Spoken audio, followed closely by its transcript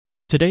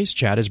Today's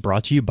chat is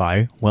brought to you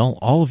by, well,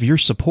 all of your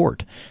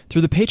support.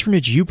 Through the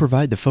patronage you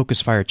provide the Focus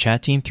Fire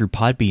chat team through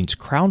Podbean's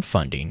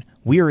crowdfunding,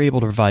 we are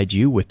able to provide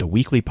you with the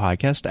weekly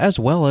podcast as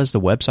well as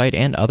the website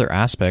and other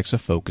aspects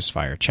of Focus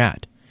Fire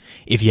chat.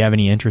 If you have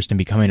any interest in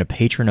becoming a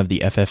patron of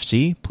the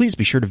FFC, please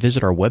be sure to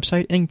visit our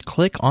website and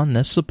click on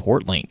the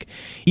support link.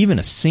 Even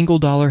a single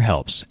dollar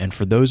helps, and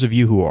for those of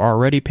you who are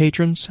already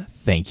patrons,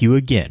 thank you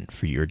again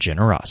for your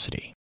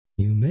generosity.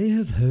 You may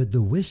have heard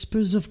the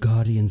whispers of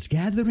guardians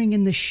gathering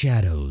in the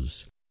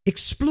shadows,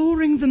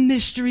 exploring the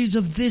mysteries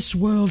of this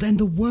world and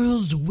the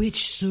worlds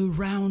which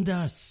surround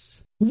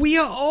us. We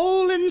are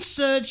all in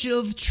search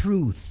of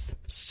truth.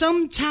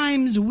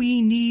 Sometimes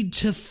we need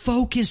to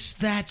focus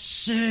that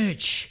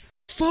search.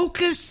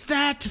 Focus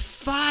that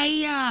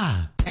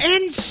fire.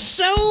 And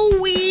so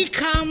we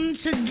come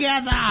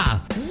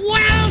together.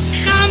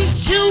 Welcome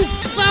to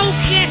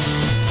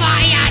Focused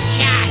Fire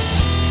Chat.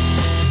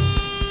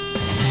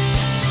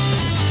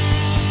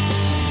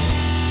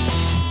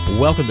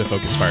 Welcome to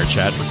Focus Fire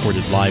Chat,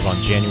 recorded live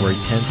on January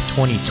 10th,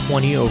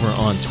 2020 over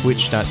on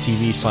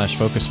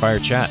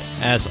twitch.tv/FocusFireChat.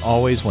 As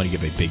always, want to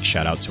give a big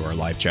shout out to our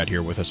live chat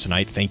here with us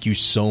tonight. Thank you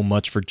so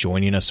much for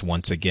joining us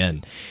once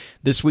again.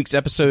 This week's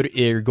episode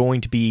is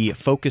going to be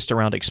focused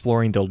around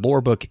exploring the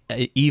lore book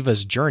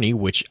Eva's Journey,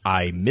 which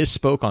I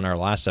misspoke on our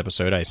last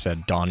episode. I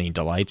said Dawning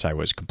Delights. I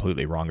was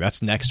completely wrong.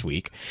 That's next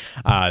week.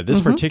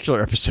 This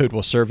particular episode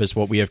will serve as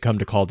what we have come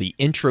to call the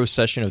intro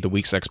session of the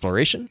week's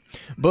exploration.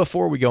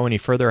 Before we go any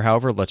further,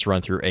 however, let's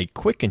run through a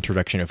quick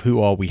introduction of who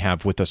all we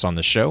have with us on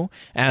the show.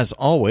 As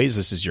always,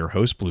 this is your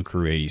host, Blue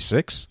Crew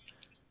 86.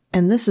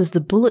 And this is the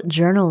bullet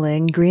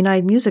journaling,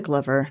 green-eyed music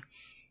lover.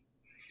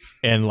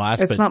 And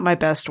last, it's not my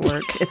best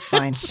work. It's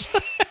fine.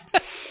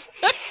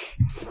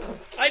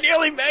 I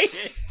nearly made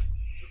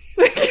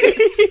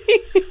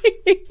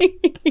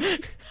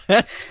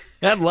it.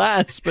 And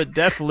last, but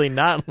definitely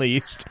not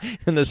least,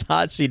 in this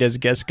hot seat as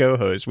guest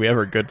co-host, we have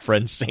our good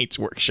friend Saint's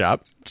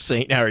Workshop.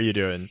 Saint, how are you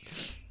doing?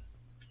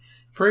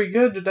 Pretty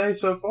good today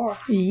so far.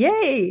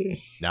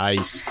 Yay!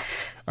 Nice.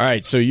 All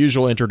right, so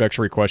usual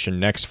introductory question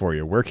next for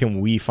you. Where can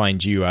we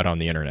find you out on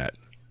the internet?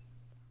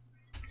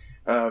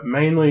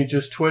 Mainly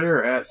just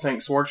Twitter at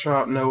Saints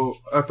Workshop, no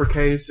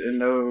uppercase and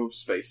no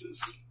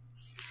spaces.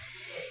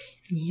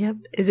 Yep.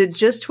 Is it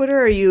just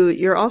Twitter, or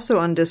you're also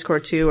on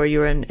Discord too? Are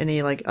you in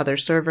any like other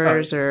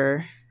servers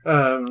or?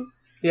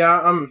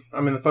 Yeah,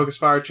 I'm in the Focus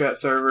Fire Chat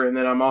server, and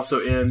then I'm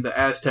also in the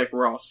Aztec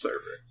Ross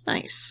server.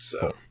 Nice.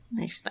 So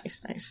nice.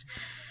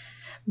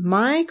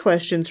 My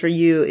questions for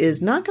you is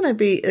not going to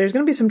be, there's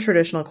going to be some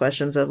traditional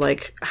questions of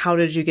like, how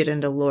did you get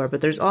into lore?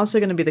 But there's also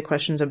going to be the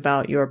questions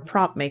about your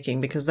prop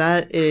making, because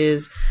that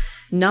is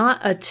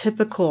not a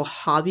typical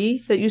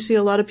hobby that you see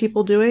a lot of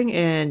people doing.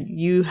 And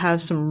you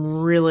have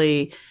some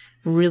really,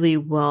 really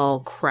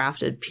well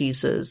crafted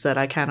pieces that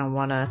I kind of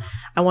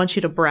I want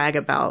you to brag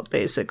about,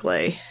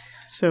 basically.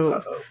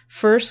 So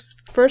first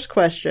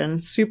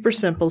question, super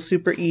simple,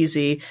 super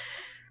easy.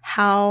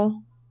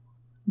 How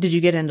did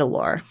you get into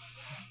lore?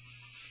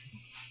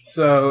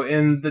 So,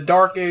 in the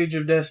Dark Age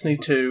of Destiny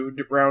 2,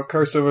 around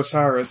Curse of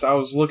Osiris, I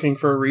was looking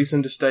for a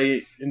reason to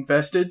stay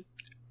invested.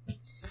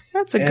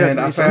 That's a good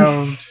reason.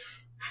 And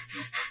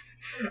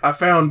I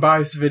found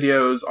Bice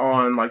videos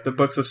on, like, the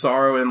Books of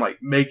Sorrow and, like,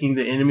 making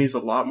the enemies a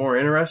lot more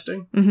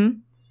interesting. Mm-hmm.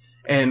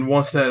 And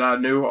once that I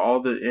knew all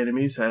the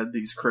enemies had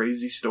these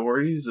crazy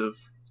stories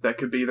that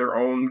could be their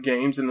own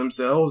games in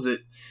themselves,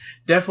 it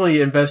definitely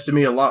invested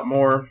me a lot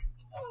more.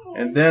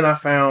 And then I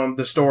found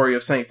the story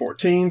of Saint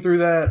 14 through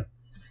that.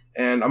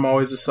 And I'm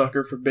always a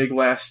sucker for big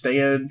last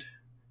stand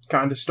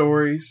kind of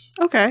stories.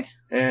 Okay.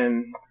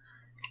 And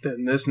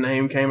then this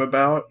name came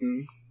about,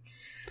 and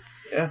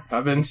yeah,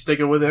 I've been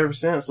sticking with it ever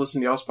since,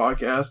 listening to y'all's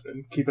podcast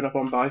and keeping up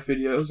on buy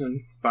videos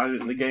and finding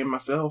it in the game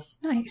myself.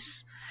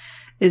 Nice.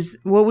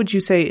 What would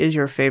you say is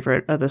your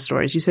favorite of the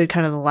stories? You said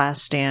kind of the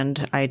last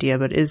stand idea,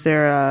 but is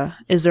there a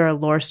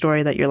lore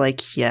story that you're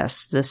like,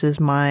 yes, this is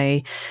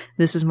my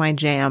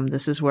jam.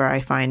 This is where I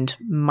find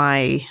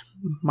my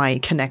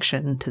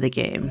connection to the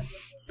game.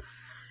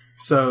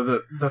 So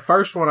the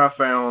first one I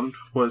found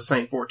was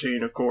Saint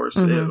 14, of course.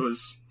 Mm-hmm. It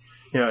was,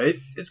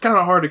 it's kind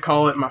of hard to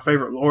call it my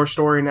favorite lore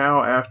story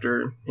now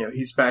after,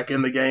 he's back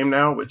in the game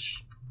now,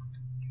 which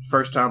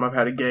first time I've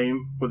had a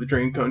game with a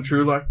dream come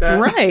true like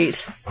that.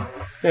 Right.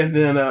 And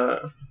then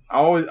I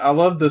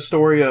love the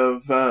story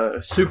of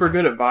Super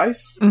Good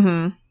Advice.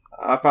 Mm-hmm.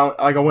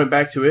 I went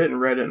back to it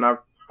and read it, and I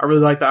really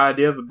like the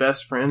idea of a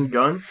best friend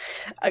gun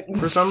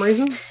for some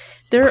reason.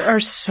 There are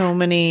so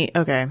many.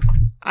 Okay.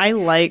 I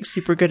like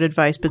Super Good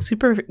Advice, but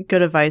Super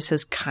Good Advice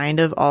is kind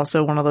of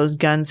also one of those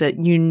guns that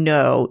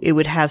it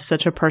would have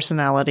such a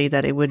personality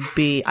that it would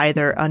be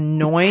either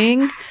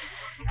annoying,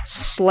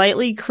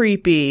 slightly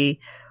creepy,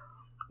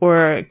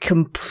 or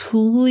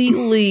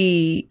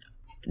completely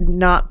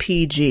not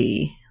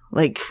PG.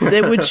 Like,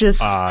 it would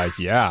just...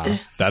 yeah.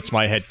 That's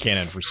my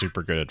headcanon for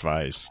Super Good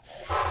Advice.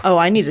 Oh,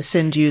 I need to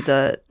send you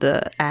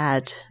the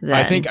ad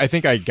then. I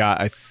think I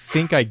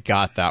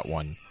got that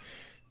one.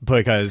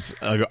 because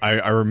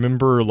I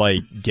remember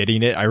like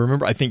getting it.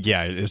 I think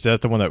is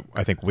that the one that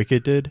I think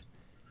Wicked did?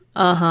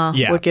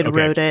 Yeah, Wicked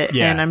wrote it,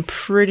 and I'm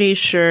pretty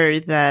sure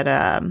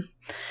that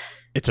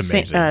it's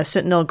amazing.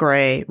 Sentinel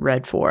Grey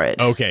read for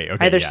it. Okay,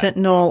 either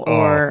Sentinel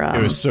or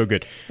it was so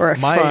good. Or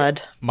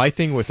Flood. My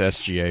thing with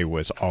SGA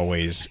was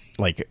always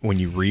like when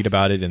you read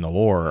about it in the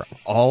lore,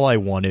 all I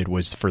wanted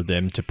was for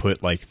them to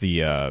put like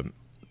the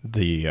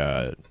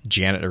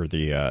Janet or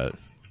the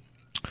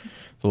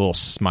little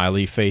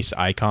smiley face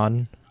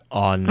icon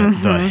on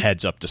the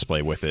heads up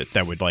display with it.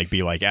 That would like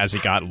be like as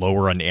it got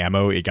lower on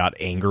ammo, it got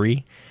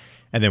angry.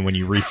 And then when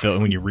you reloaded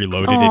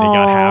it, it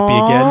got happy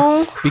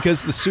again.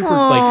 Because the super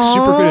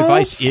good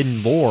advice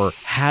in lore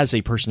has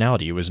a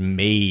personality. It was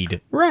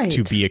made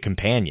to be a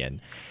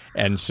companion.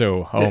 And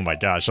so, oh my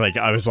gosh, like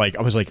I was like,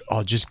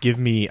 oh, just give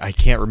me. I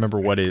can't remember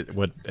what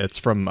it's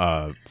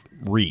from.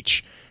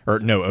 Reach or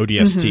no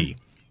ODST.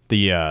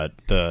 The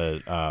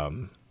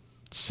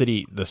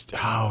city.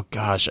 Oh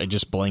gosh, I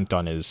just blanked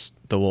on the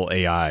little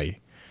AI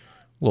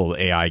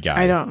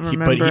guy. I don't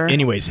remember.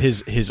 Anyways,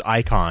 his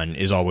icon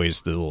is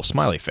always the little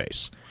smiley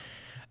face,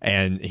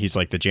 and he's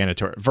like the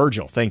janitor.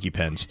 Virgil, thank you,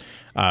 Pens.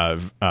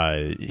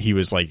 He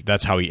was like,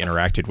 that's how he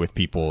interacted with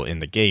people in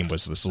the game,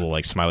 was this little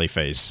like smiley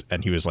face,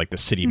 and he was like the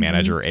city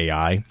manager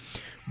AI.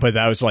 But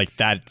that was like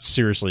that.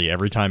 Seriously,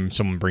 every time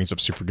someone brings up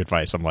super good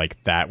advice, I'm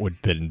like, that would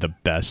have been the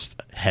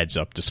best heads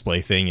up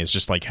display thing. Is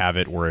just like have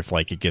it where if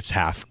like it gets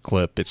half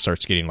clip, it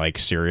starts getting like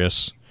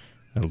serious.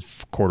 A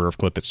quarter of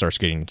clip, it starts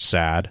getting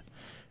sad.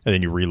 And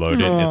then you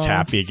reload it and it's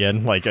happy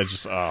again. Like, I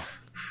just,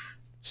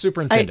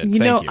 Superintendent,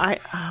 thank you.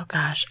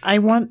 I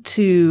want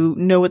to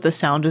know what the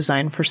sound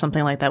design for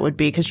something like that would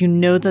be, because you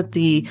know that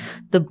the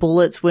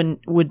bullets,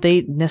 would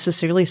they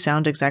necessarily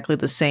sound exactly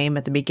the same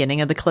at the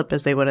beginning of the clip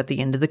as they would at the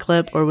end of the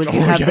clip? Or would you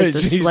have like the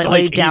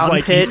slightly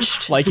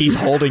down-pitched? Like he's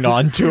holding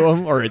on to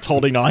him, or it's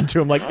holding on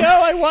to him like,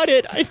 no, I want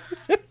it.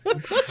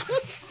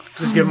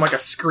 Just give them like a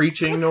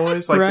screeching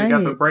noise, like they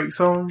got the brakes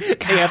on.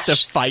 They have to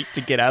fight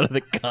to get out of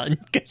the gun.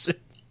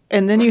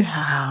 And then you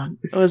have,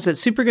 was it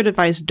super good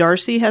advice?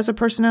 Darcy has a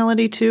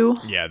personality too?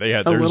 Yeah, they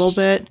had a little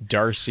bit.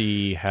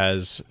 Darcy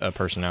has a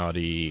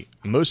personality.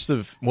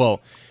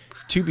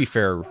 To be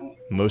fair,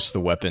 most of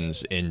the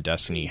weapons in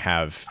Destiny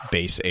have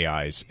base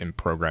AIs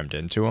programmed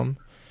into them.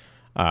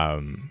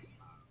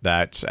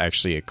 That's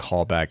actually a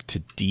callback to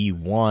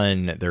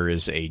D1. There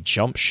is a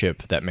jump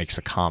ship that makes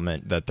a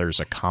comment that there's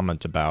a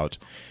comment about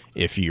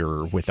if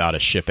you're without a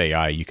ship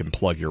AI, you can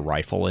plug your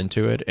rifle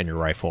into it, and your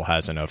rifle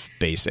has enough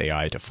base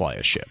AI to fly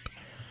a ship.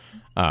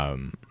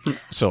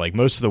 So like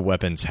most of the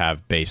weapons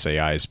have base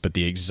AIs, but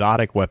the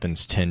exotic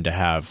weapons tend to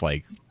have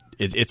like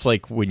it's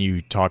like when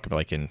you talk about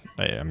like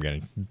I'm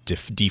going to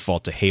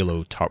default to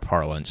Halo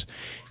parlance.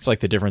 It's like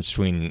the difference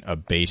between a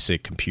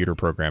basic computer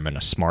program and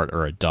a smart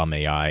or a dumb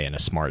AI and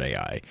a smart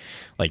AI.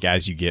 Like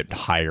as you get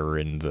higher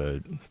in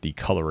the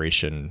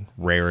coloration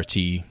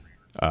rarity,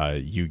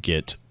 you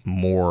get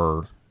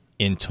more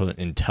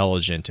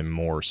intelligent and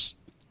more,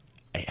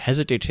 I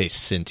hesitate to say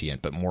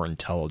sentient, but more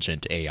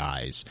intelligent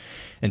AIs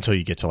until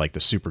you get to like the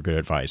super good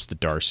advice, the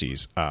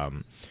Darcy's,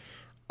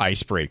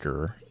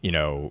 Icebreaker,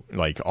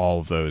 like all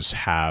of those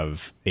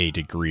have a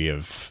degree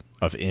of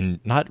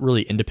not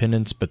really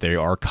independence, but they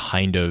are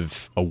kind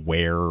of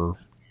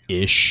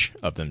aware-ish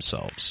of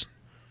themselves.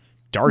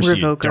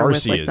 Darcy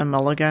with like the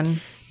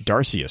mulligan.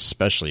 Darcy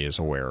especially is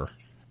aware.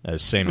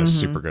 Same as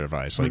super good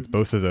advice. Like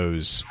both of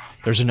those.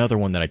 There's another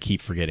one that I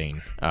keep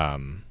forgetting.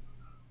 But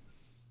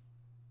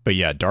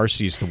yeah,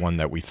 Darcy's the one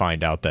that we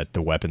find out that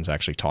the weapons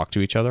actually talk to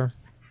each other.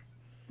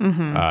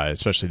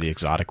 Especially the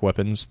exotic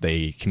weapons.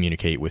 They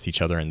communicate with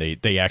each other, and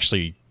they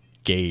actually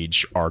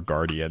gauge our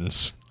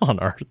guardians on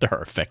our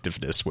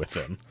effectiveness with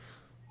them.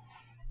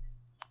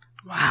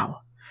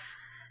 Wow.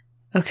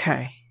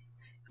 Okay.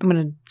 I'm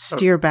going to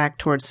steer back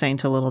towards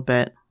Saint a little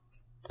bit.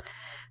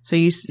 So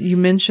you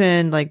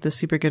mentioned like the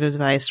super good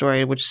advice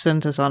story, which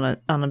sent us on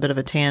a bit of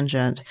a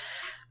tangent.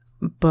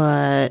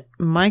 But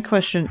my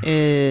question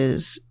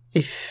is,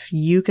 if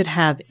you could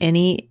have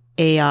any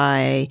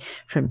AI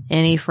from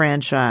any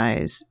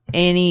franchise,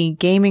 any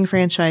gaming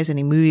franchise,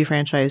 any movie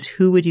franchise,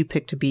 who would you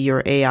pick to be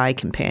your AI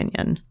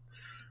companion?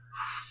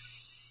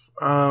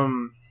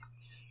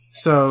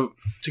 So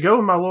to go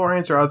with my lore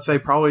answer, I'd say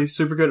probably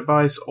super good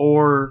advice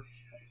or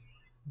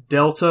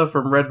Delta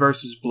from Red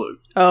vs. Blue.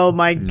 Oh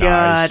my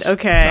god.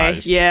 Okay.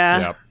 Nice. Yeah.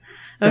 Yep.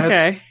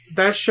 Okay.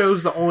 That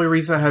shows the only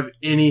reason I have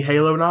any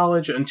Halo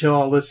knowledge until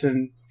I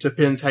listen to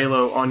Penn's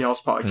Halo on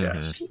y'all's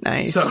podcast.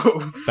 Nice.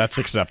 So that's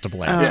acceptable.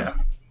 Yeah.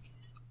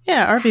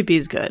 Yeah,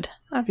 RVB's good.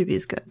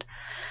 RVB's good.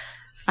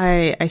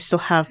 I still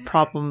have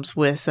problems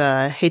with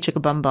Hey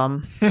Chicka Bum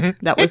Bum.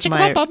 That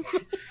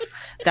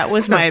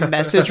was my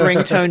message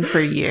ringtone for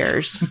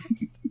years.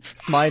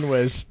 Mine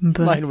was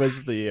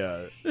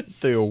the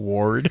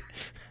award.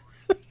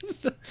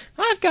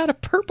 I've got a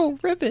purple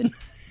ribbon.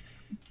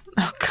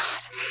 Oh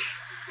god.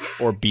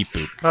 Or beep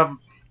boop.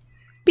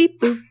 Beep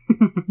boop.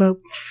 Boop.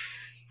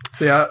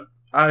 See,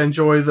 I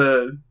enjoy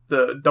the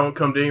don't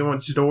come to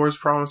anyone's doors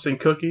promising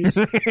cookies.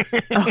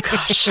 Oh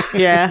gosh.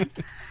 Yeah.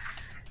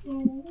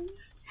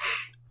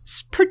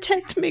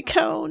 Protect me,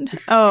 Cone.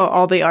 Oh,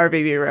 all the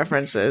RBB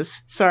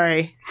references.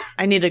 Sorry.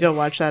 I need to go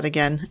watch that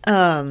again.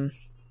 Another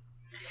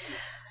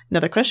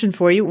question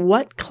for you.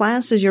 What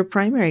class is your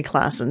primary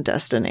class in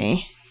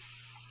Destiny?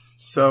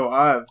 So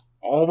I've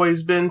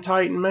always been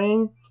Titan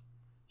main.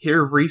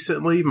 Here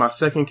recently, my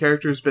second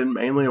character has been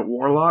mainly a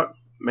Warlock,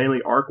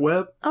 mainly Arc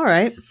Web. All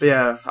right. But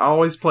yeah, I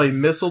always play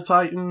Missile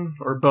Titan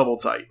or Bubble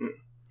Titan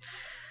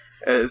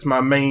as my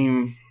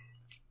main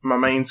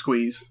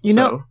squeeze. You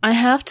know, I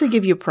have to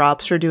give you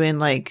props for doing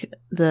like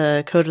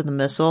the Code of the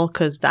Missile,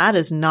 because that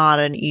is not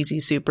an easy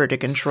super to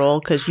control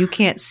because you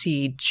can't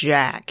see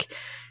jack.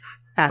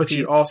 But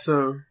you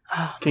also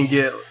can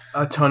get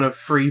a ton of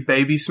free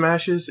baby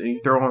smashes, and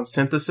you throw on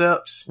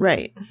Syntheseps.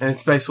 Right. And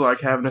it's basically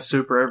like having a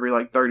super every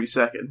like 30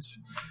 seconds.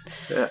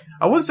 Yeah.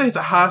 I wouldn't say it's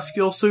a high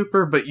skill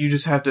super, but you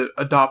just have to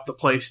adopt the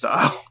play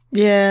style.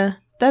 Yeah,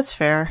 that's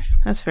fair.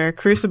 That's fair.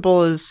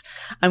 Crucible is,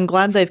 I'm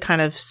glad they've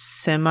kind of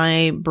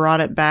semi brought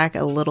it back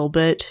a little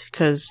bit,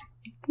 because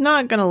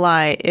not gonna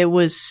lie, it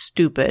was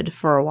stupid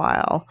for a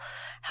while.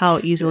 How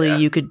easily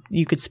you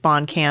could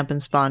spawn camp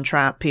and spawn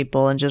trap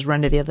people and just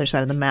run to the other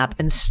side of the map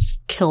and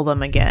kill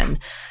them again.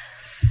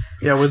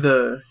 Yeah, with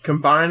the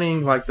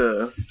combining like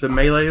the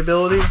melee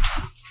ability,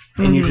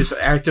 and you just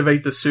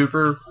activate the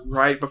super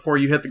right before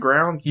you hit the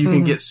ground, you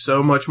can get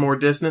so much more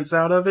distance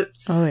out of it.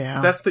 Oh yeah,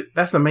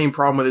 that's the main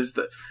problem with it, is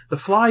the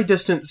fly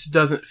distance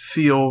doesn't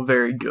feel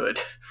very good.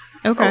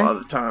 Okay, a lot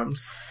of the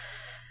times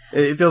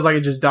it feels like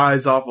it just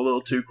dies off a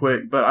little too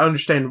quick. But I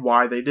understand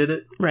why they did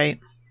it.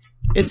 Right.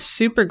 It's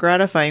super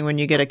gratifying when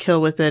you get a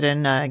kill with it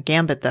in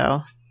Gambit,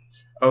 though.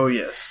 Oh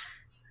yes,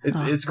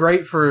 it's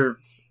great for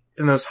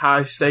in those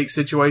high stakes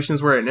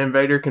situations where an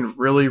invader can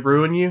really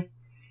ruin you,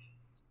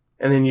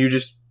 and then you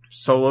just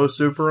solo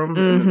super them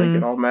and they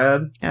get all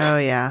mad. Oh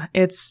yeah,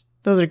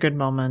 those are good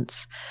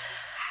moments.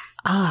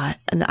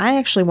 And I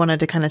actually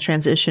wanted to kind of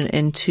transition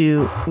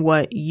into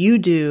what you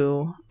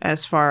do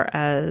as far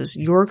as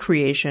your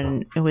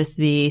creation with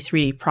the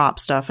 3D prop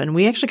stuff. And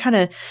we actually kind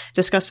of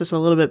discussed this a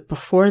little bit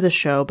before the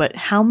show, but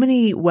how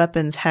many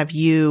weapons have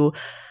you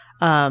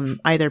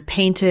either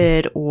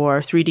painted or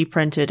 3D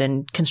printed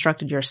and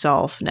constructed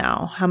yourself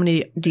now? How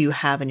many do you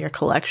have in your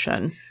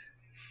collection?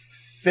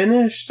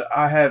 Finished,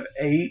 I have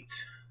 8.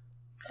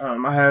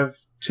 I have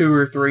 2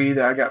 or 3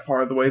 that I got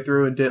part of the way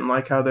through and didn't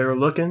like how they were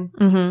looking.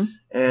 Mm-hmm.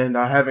 And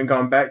I haven't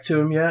gone back to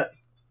them yet.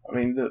 I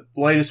mean, the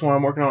latest one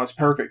I'm working on is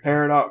Perfect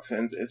Paradox,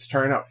 and it's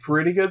turning out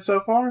pretty good so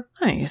far.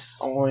 Nice.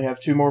 I only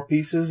have 2 more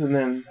pieces and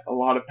then a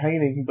lot of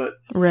painting, but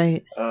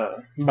right.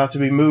 I'm about to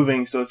be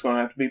moving, so it's going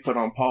to have to be put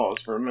on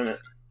pause for a minute.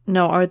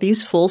 No, are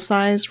these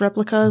full-size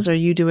replicas, or are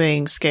you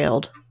doing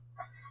scaled?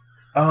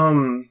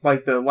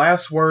 Like the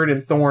Last Word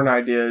and Thorn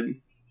I did,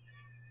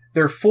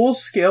 they're full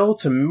scale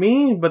to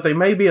me, but they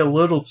may be a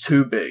little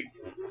too big.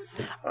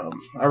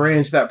 I ran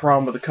into that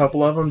problem with a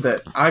couple of them,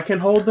 that I can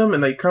hold them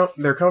and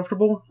they're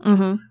comfortable,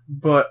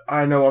 but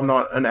I know I'm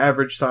not an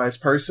average size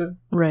person.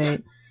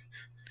 Right.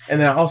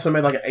 And then I also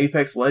made like an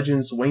Apex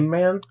Legends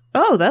wingman.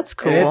 Oh, that's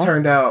cool. And it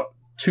turned out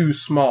too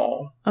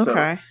small.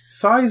 Okay. So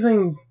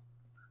sizing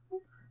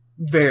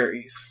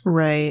varies.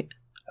 Right.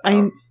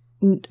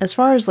 As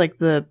far as like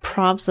the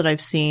props that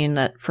I've seen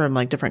that from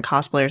like different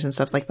cosplayers and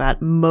stuff like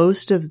that,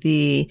 most of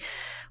the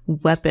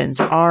weapons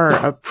are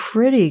a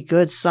pretty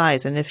good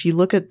size. And if you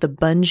look at the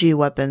Bungie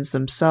weapons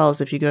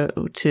themselves, if you go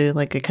to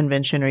like a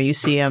convention or you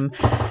see them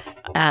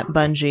at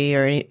Bungie,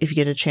 or if you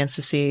get a chance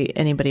to see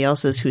anybody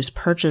else's who's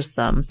purchased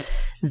them,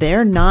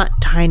 they're not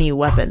tiny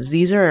weapons.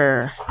 These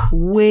are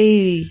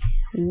way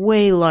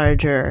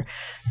larger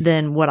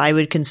than what I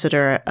would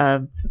consider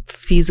a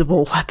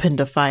feasible weapon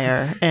to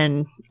fire.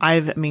 And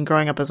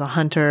growing up as a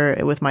hunter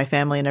with my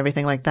family and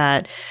everything like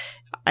that,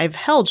 I've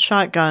held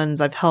shotguns.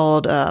 I've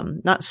held,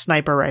 not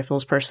sniper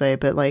rifles per se,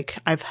 but like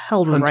I've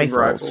held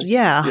rifles.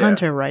 Yeah,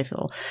 hunter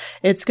rifle.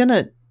 It's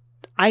gonna,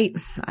 I,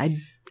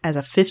 as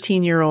a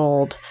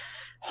 15-year-old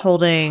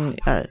holding,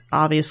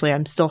 obviously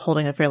I'm still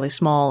holding a fairly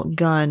small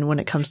gun when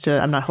it comes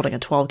to, I'm not holding a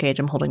 12 gauge.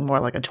 I'm holding more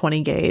like a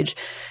 20 gauge,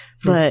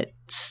 but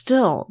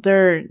still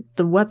the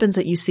weapons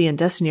that you see in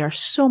Destiny are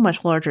so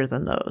much larger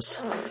than those.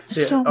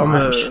 So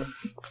much.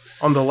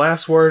 On the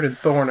Last Word and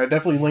Thorn, I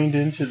definitely leaned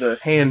into the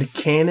hand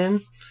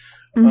cannon.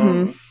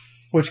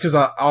 Which, because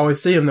I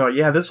always see them, they're like,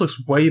 yeah, this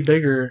looks way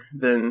bigger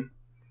than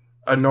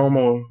a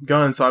normal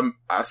gun, so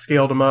I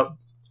scaled them up.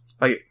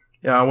 Like,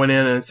 yeah, I went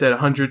in and said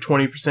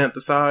 120%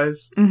 the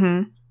size.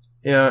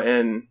 Yeah,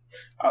 and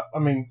I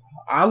mean,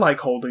 I like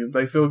holding them.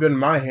 They feel good in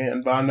my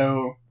hand, but I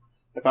know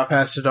if I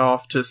passed it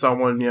off to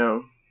someone,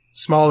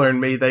 smaller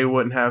than me, they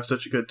wouldn't have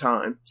such a good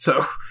time.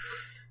 So,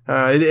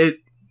 I'm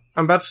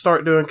about to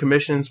start doing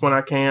commissions when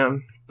I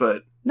can,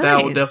 but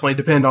that will definitely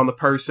depend on the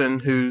person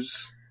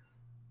who's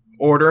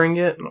ordering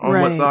it, on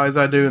what size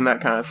I do and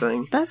that kind of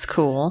thing. That's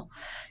cool.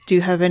 Do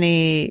you have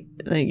any,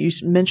 like you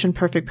mentioned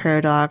Perfect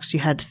Paradox, you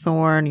had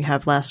Thorn, you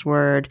have Last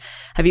Word.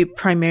 Have you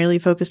primarily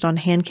focused on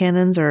hand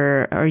cannons,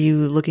 or are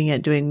you looking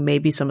at doing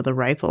maybe some of the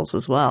rifles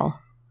as well?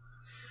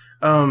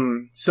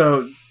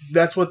 So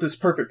that's what this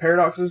Perfect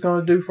Paradox is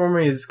going to do for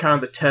me, is kind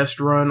of the test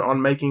run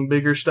on making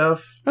bigger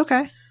stuff.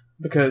 Okay.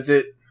 Because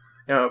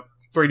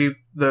 3D,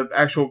 the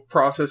actual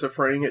process of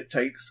printing it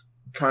takes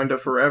kind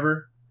of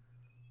forever.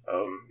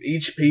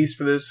 Each piece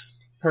for this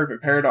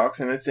Perfect Paradox,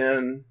 and it's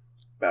in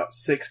about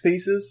 6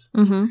 pieces,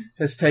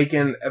 has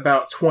taken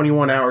about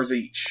 21 hours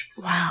each.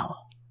 Wow.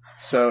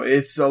 So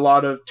it's a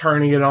lot of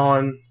turning it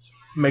on,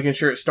 making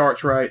sure it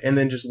starts right, and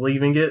then just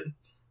leaving it,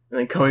 and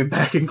then coming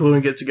back and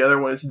gluing it together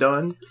when it's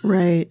done.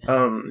 Right.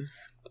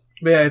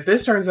 But yeah, if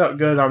this turns out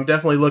good, I'm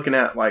definitely looking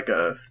at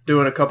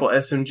doing a couple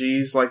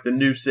SMGs, like the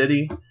New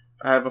City.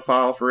 I have a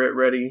file for it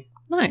ready.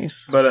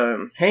 Nice. But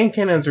hand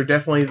cannons are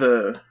definitely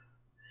the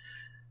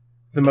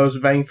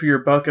most bang for your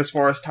buck as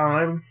far as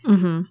time.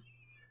 Mm-hmm.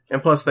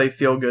 And plus they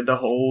feel good to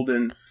hold,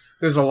 and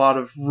there's a lot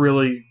of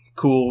really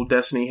cool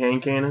Destiny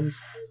hand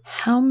cannons.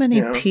 How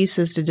many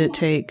pieces did it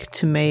take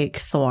to make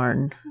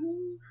Thorn?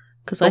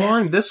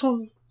 Thorn, this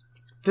one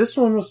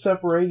was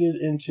separated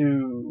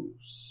into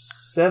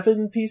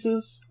 7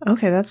 pieces.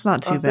 Okay, that's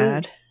not too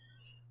bad.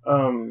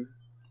 The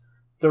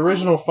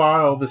original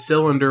file, the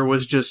cylinder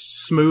was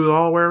just smooth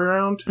all the way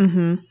around.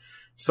 Mm-hmm.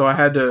 So I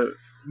had to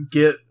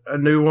get a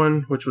new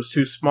one, which was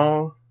too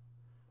small.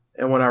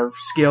 And when I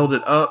scaled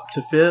it up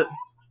to fit,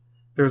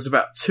 there was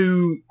about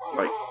 2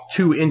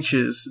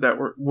 inches that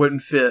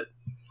wouldn't fit.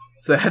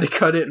 So I had to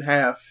cut it in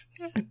half.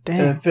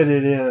 Damn. And fit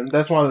it in.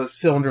 That's why the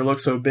cylinder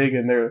looks so big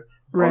in there.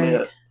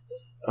 Right.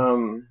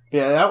 On it.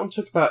 Yeah, that one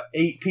took about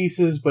 8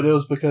 pieces, but it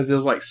was because it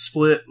was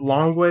split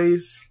long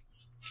ways.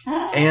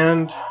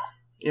 And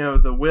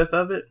the width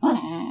of it.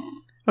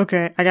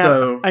 Okay,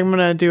 I'm going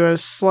to do a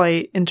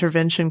slight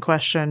intervention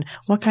question.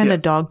 What kind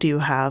of dog do you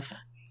have?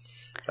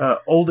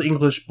 Old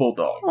English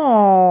Bulldog.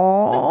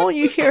 Oh,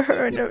 you hear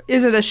her.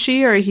 Is it a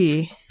she or a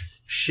he?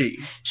 She.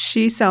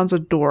 She sounds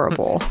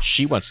adorable.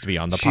 She wants to be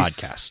on the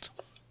podcast.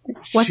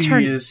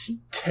 She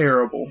is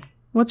terrible.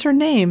 What's her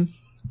name?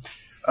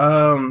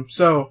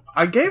 So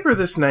I gave her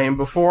this name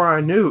before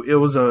I knew it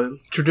was a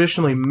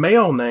traditionally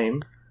male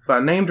name,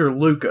 but I named her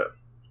Luca.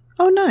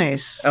 Oh,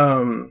 nice.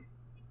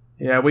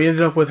 Yeah, we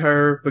ended up with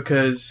her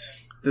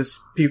because this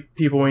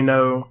people we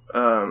know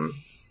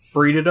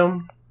breeded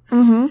them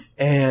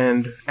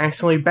and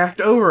accidentally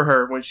backed over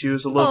her when she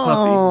was a little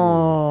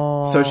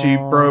puppy. So she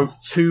broke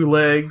 2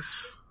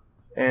 legs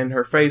and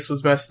her face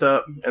was messed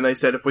up. And they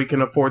said if we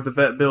can afford the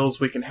vet bills,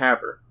 we can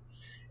have her.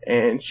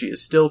 And she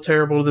is still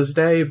terrible to this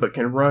day, but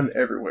can run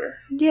everywhere.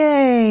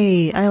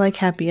 Yay! I like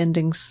happy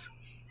endings.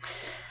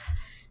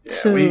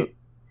 Yeah,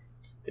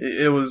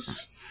 it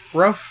was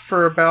rough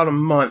for about a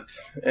month,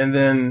 and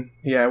then,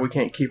 we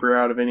can't keep her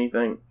out of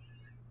anything.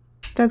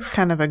 That's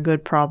kind of a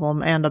good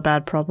problem and a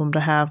bad problem to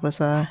have with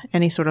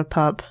any sort of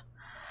pup.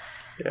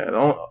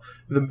 Yeah,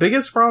 the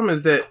biggest problem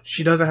is that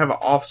she doesn't have an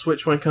off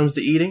switch when it comes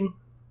to eating.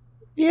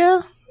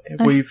 Yeah.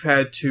 We've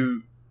had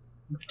to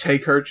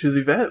take her to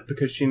the vet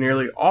because she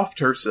nearly offed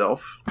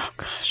herself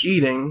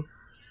eating.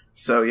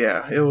 So,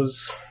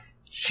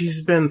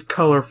 she's been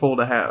colorful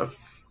to have.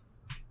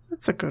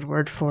 That's a good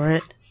word for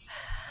it.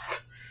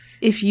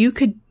 If you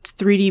could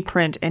 3D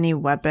print any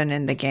weapon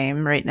in the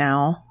game right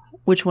now,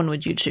 which one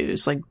would you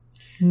choose?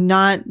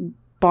 Not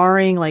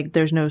barring,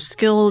 there's no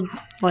skill,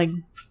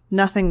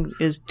 nothing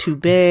is too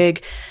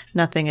big,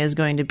 nothing is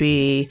going to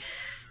be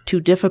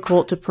too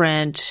difficult to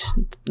print,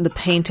 the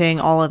painting,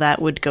 all of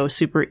that would go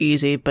super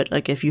easy, but,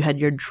 if you had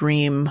your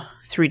dream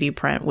 3D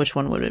print, which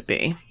one would it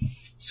be?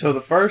 So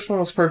the first one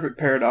was Perfect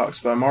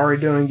Paradox, but I'm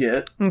already doing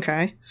it.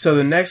 Okay. So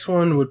the next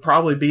one would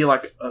probably be, a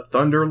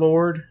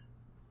Thunderlord,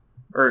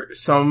 or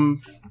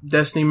some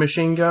Destiny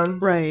machine gun.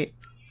 Right.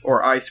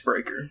 Or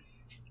Icebreaker.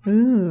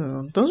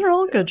 Ooh, those are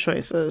all good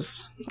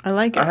choices. I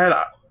like it. I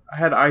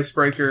had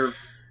Icebreaker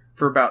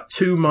for about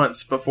 2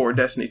 months before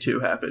Destiny 2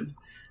 happened.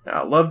 And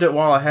I loved it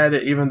while I had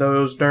it, even though it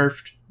was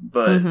nerfed.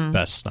 But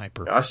best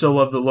sniper. I still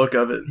love the look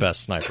of it.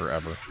 Best sniper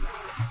ever.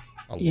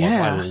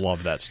 I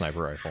love that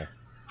sniper rifle.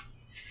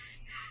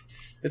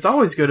 It's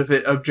always good if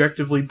it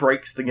objectively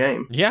breaks the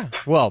game. Yeah,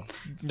 well,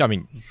 I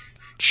mean,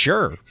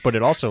 sure, but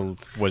it also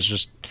was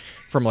just,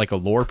 from a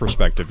lore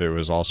perspective, it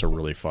was also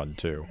really fun,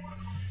 too.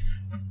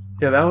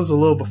 Yeah, that was a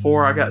little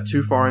before I got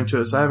too far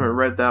into it, so I haven't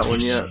read that one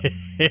yet.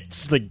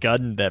 It's the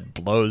gun that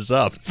blows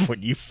up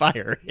when you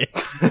fire it.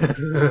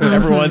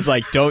 Everyone's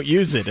like, don't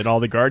use it, and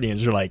all the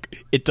Guardians are like,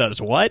 it does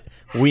what?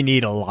 We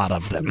need a lot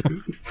of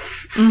them.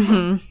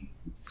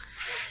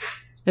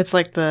 It's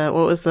like what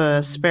was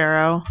the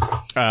Sparrow?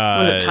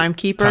 Was it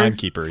Timekeeper?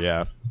 Timekeeper,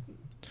 yeah.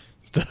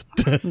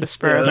 The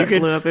Sparrow that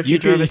blew up if you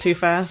drove it too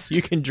fast.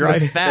 You can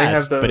drive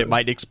fast, but it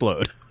might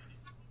explode.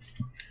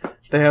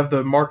 They have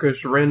the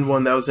Marcus Wren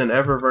one that was in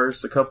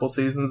Eververse a couple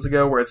seasons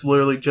ago, where it's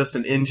literally just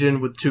an engine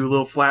with 2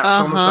 little flaps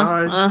on the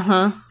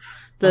side.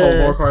 The whole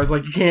lore card is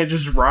you can't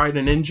just ride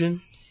an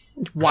engine.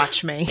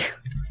 Watch me.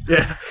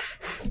 Yeah.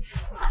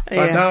 If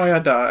I die, I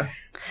die.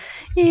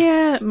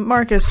 Yeah,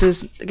 Marcus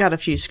has got a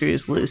few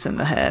screws loose in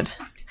the head.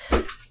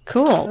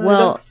 Cool.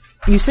 Well,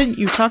 you said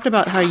you talked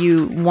about how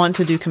you want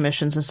to do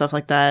commissions and stuff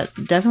like that.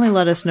 Definitely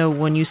let us know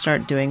when you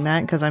start doing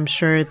that, because I'm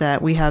sure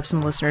that we have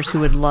some listeners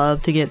who would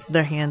love to get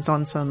their hands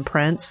on some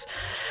prints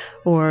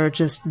or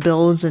just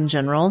builds in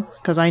general.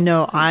 Because I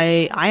know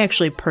I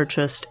actually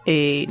purchased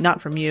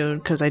not from you,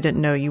 because I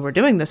didn't know you were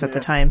doing this at the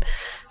time,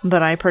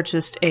 but I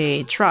purchased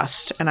a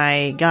trust, and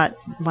I got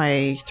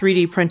my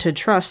 3D printed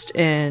trust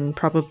in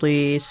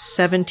probably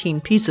 17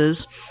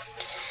 pieces.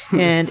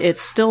 And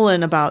it's still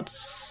in about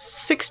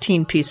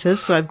 16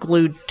 pieces, so I've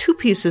glued 2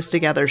 pieces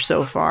together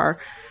so far,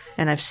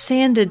 and I've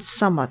sanded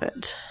some of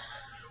it.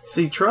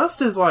 See,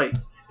 trust is like,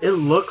 it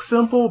looks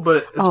simple,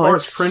 but as far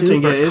as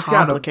printing it, it's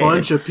got a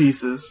bunch of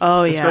pieces.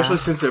 Oh, yeah. Especially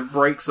since it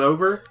breaks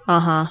over.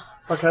 Uh-huh.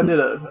 Like I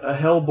did a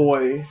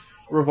Hellboy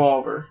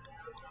revolver,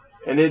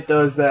 and it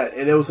does that,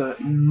 and it was a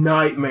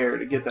nightmare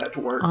to get that to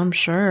work. I'm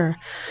sure.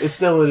 It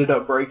still ended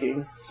up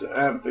breaking, so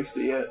I haven't fixed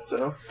it yet,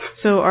 so.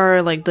 So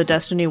are, like, the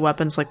Destiny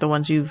weapons, like, the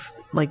ones you've,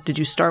 like, did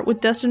you start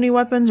with Destiny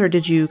weapons, or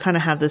did you kind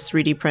of have this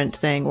 3D print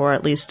thing, or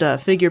at least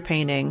figure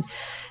painting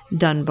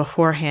done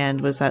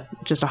beforehand? Was that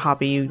just a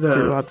hobby you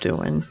grew up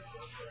doing?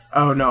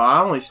 Oh, no, I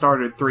only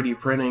started 3D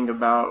printing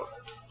about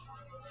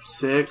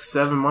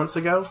 6-7 months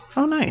ago.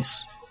 Oh,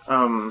 nice.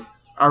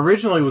 I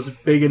originally was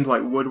big into,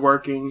 like,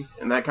 woodworking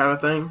and that kind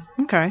of thing.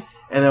 Okay.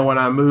 And then when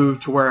I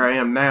moved to where I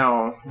am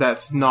now,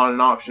 that's not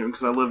an option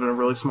because I live in a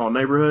really small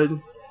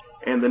neighborhood,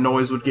 and the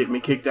noise would get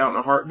me kicked out in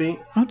a heartbeat.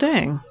 Oh,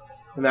 dang.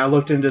 And I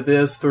looked into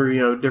this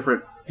through,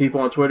 different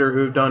people on Twitter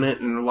who've done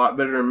it and a lot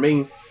better than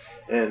me,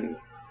 and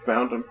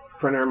found a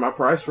printer in my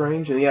price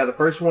range. And yeah, the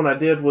first one I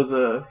did was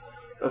a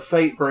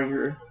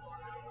Fatebringer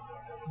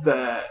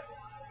that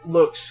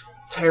looks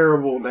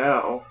terrible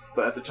now,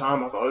 but at the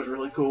time I thought it was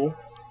really cool.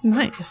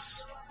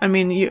 Nice. I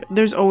mean,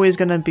 there's always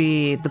going to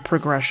be the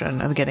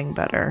progression of getting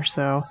better,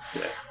 so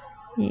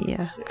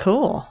yeah,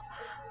 cool.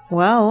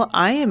 Well,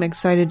 I am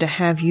excited to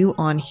have you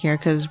on here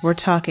because we're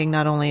talking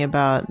not only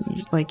about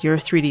like your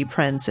 3D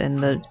prints and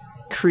the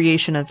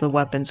creation of the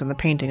weapons and the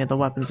painting of the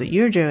weapons that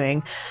you're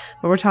doing,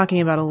 but we're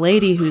talking about a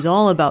lady who's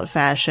all about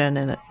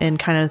fashion and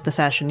kind of the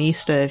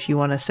fashionista, if you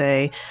want to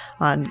say,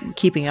 on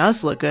keeping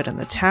us look good in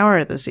the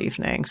tower this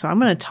evening. So I'm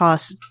going to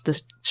toss the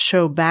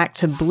show back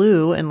to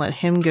Blue and let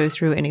him go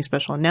through any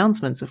special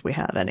announcements if we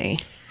have any.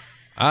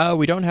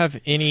 We don't have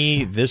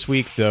any this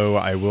week, though.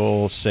 I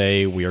will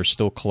say we are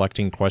still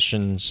collecting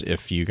questions.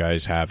 If you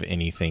guys have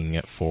anything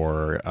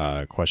for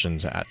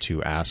questions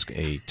to ask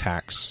a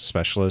tax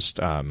specialist,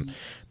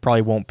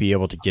 probably won't be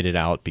able to get it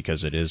out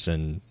because it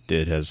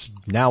has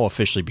now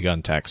officially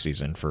begun tax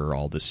season for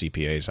all the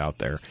CPAs out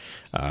there.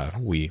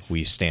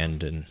 We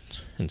stand in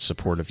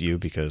support of you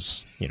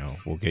because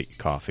we'll get you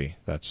coffee.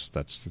 That's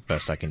the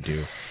best I can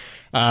do.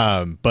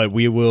 But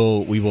we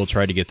will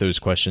try to get those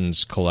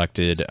questions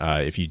collected.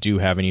 If you do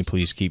have any,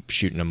 please keep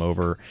shooting them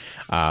over.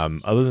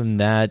 Other than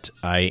that,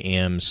 I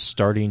am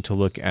starting to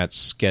look at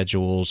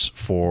schedules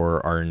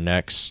for our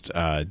next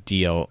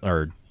DL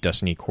or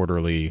Destiny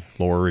Quarterly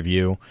Lore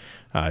Review,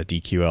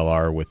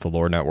 DQLR with the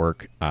Lore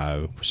Network.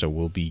 So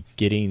we'll be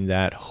getting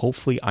that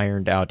hopefully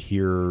ironed out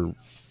here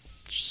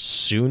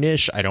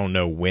soonish. I don't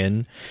know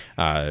when,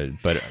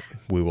 but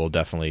we will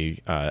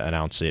definitely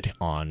announce it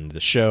on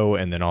the show,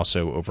 and then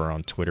also over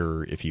on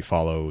Twitter. If you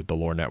follow the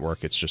Lore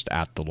Network, it's just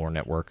at the Lore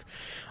Network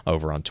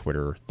over on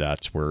Twitter.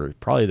 That's where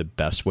probably the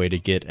best way to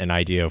get an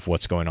idea of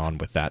what's going on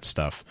with that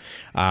stuff.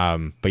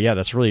 But yeah,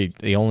 that's really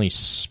the only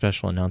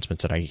special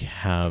announcements that I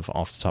have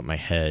off the top of my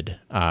head.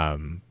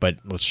 But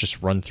let's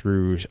just run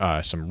through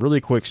some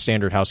really quick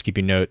standard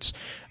housekeeping notes,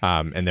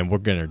 and then we're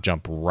going to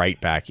jump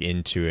right back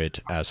into it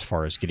as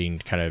far as getting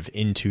kind of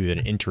into an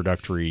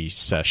introductory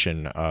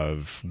session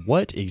of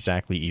what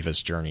exactly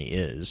Eva's Journey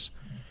is.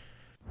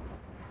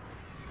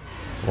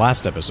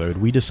 Last episode,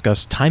 we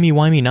discussed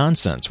timey-wimey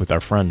nonsense with our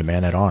friend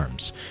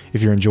Man-at-Arms.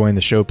 If you're enjoying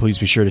the show, please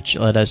be sure to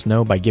let us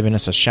know by giving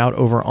us a shout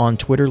over on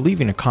Twitter,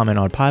 leaving a comment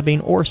on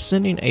Podbean, or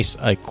sending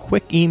a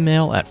quick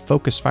email at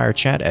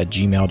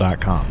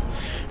focusfirechat@gmail.com.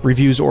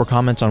 Reviews or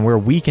comments on where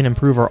we can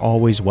improve are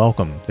always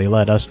welcome. They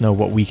let us know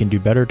what we can do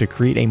better to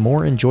create a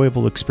more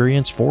enjoyable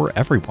experience for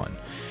everyone.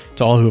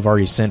 To all who have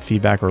already sent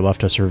feedback or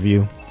left us a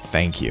review,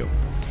 thank you.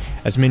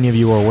 As many of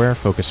you are aware,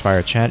 Focus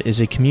Fire Chat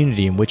is a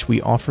community in which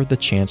we offer the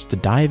chance to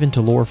dive into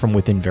lore from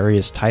within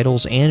various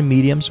titles and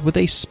mediums with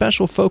a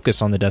special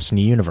focus on the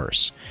Destiny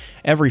universe.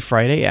 Every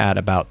Friday at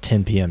about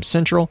 10 p.m.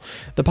 Central,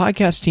 the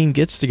podcast team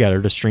gets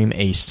together to stream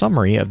a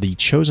summary of the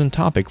chosen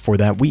topic for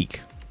that week.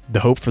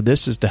 The hope for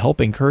this is to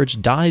help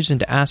encourage dives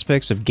into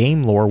aspects of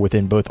game lore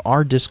within both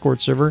our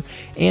Discord server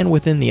and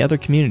within the other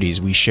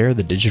communities we share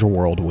the digital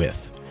world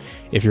with.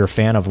 If you're a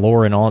fan of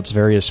lore in all its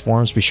various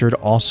forms, be sure to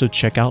also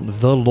check out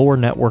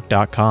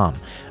thelorenetwork.com,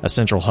 a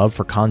central hub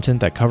for content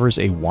that covers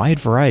a wide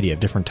variety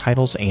of different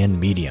titles and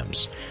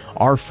mediums.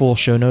 Our full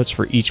show notes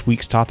for each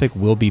week's topic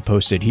will be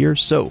posted here,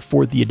 so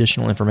for the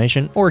additional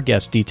information or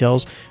guest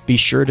details, be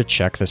sure to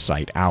check the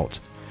site out.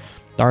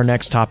 Our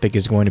next topic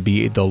is going to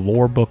be the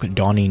lore book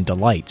Dawning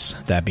Delights.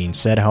 That being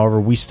said,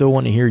 however, we still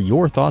want to hear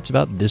your thoughts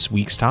about this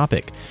week's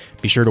topic.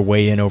 Be sure to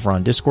weigh in over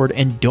on Discord,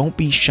 and don't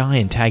be shy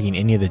in tagging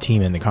any of the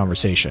team in the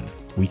conversation.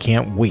 We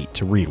can't wait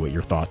to read what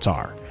your thoughts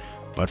are.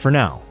 But for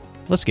now,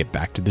 let's get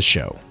back to the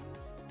show.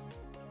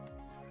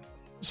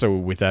 So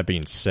with that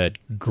being said,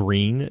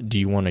 Green, do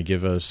you want to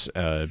give us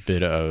a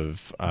bit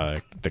of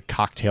the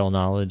cocktail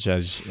knowledge,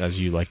 as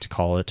you like to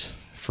call it,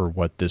 for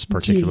what this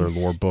particular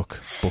lore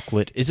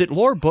booklet? Is it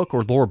lore book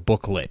or lore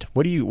booklet?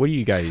 What do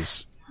you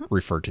guys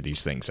refer to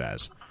these things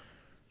as?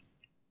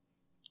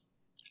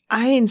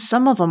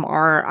 Some of them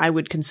I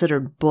would consider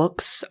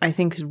books. I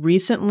think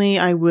recently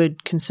I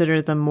would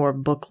consider them more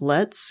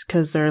booklets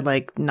because they're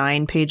like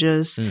 9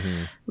 pages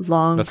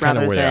long. That's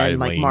rather than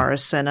like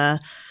Maracena.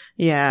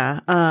 Yeah.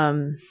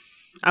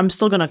 I'm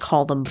still going to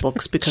call them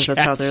books because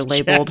that's how they're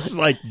labeled. It's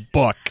like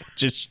book.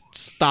 Just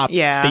stop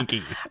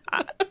thinking.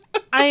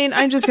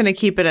 I'm just going to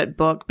keep it at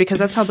book because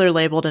that's how they're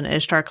labeled in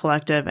Ishtar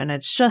Collective, and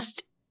it's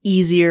just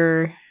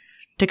easier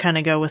to kind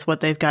of go with what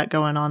they've got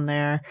going on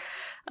there.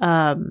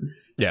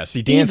 Yeah,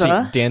 see,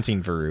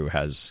 Dancing Veru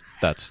has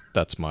that's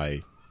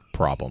my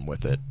problem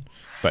with it.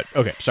 But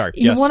okay, sorry.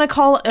 You want to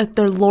call it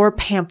their lore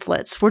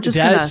pamphlets? We're just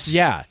gonna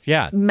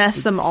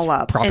mess them all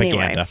up.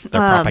 Propaganda. Anyway,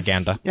 They're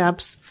propaganda.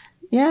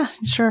 Yeah,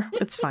 sure,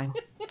 it's fine.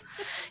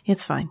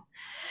 It's fine.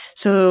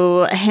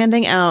 So,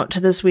 handing out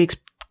this week's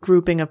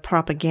grouping of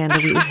propaganda,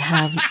 we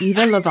have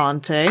Eva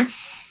Levante.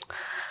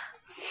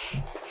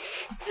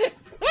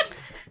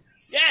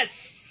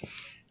 Yes.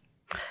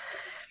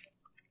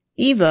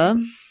 Eva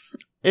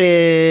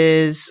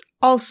is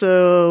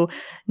also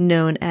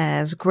known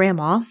as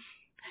Grandma.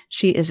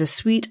 She is a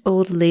sweet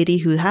old lady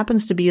who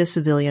happens to be a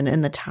civilian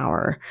in the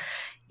tower.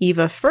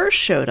 Eva first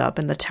showed up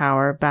in the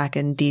tower back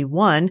in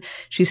D1.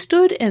 She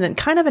stood in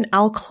kind of an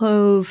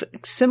alcove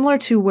similar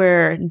to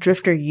where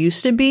Drifter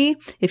used to be.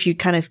 If you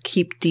kind of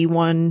keep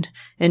D1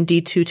 and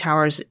D2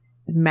 towers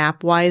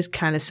map-wise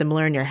kind of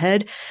similar in your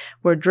head,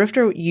 where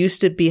Drifter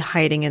used to be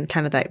hiding in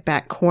kind of that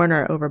back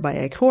corner over by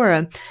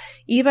Ikora,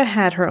 Eva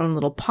had her own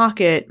little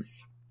pocket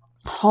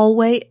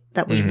hallway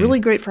that was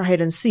really great for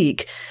hide and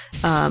seek,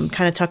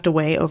 kind of tucked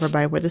away over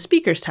by where the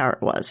speaker's tower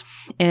was.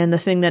 And the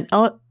thing that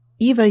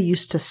Eva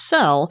used to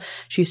sell,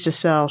 she used to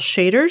sell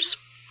shaders,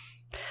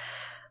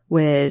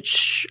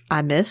 which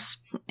I miss,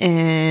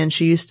 and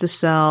she used to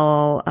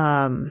sell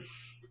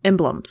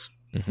emblems,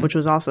 which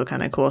was also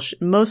kind of cool.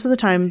 Most of the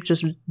time,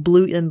 just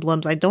blue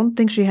emblems. I don't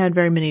think she had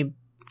very many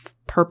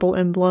purple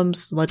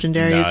emblems,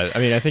 legendaries. No, I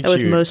mean, I think it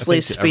was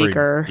mostly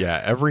speaker.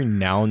 Every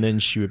now and then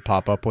she would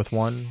pop up with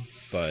one,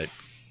 but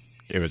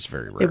it was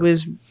very rare.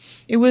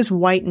 It was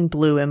white and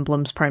blue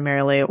emblems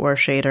primarily, or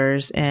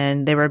shaders,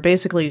 and they were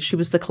basically, she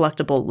was the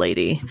collectible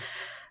lady.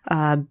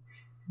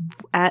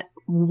 At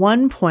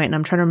one point, and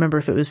I'm trying to remember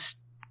if it was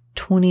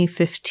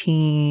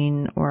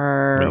 2015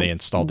 or when they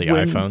installed the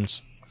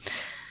iPhones.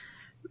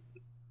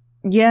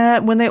 Yeah,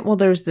 when they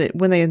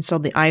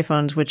installed the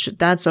iPhones, which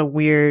that's a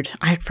weird,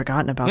 I had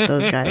forgotten about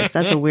those guys.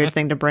 That's a weird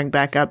thing to bring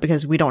back up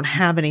because we don't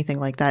have anything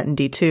like that in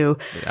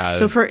D2.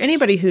 So for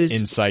anybody who's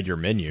inside your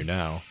menu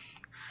now.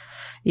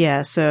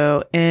 Yeah,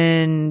 so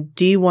in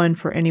D1,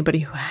 for anybody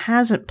who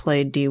hasn't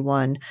played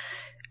D1,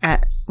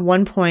 at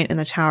one point in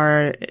the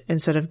tower,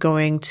 instead of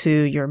going to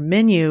your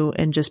menu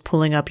and just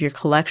pulling up your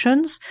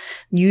collections,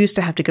 you used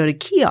to have to go to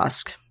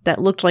kiosk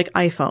that looked like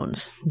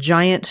iPhones.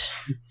 Giant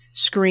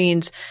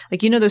screens,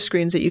 like, you know, those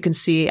screens that you can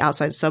see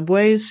outside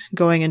subways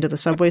going into the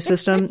subway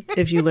system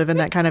if you live in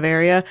that kind of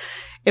area.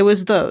 It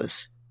was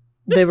those.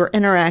 They were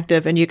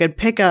interactive and you could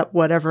pick up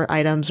whatever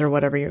items or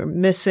whatever you're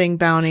missing,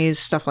 bounties,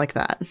 stuff like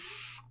that.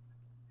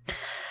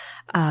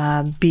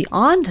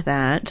 Beyond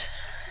that,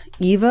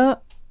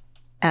 Eva,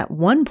 at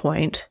one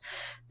point,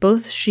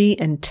 both she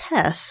and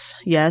Tess,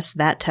 yes,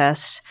 that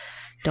Tess,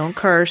 don't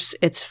curse,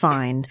 it's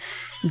fine.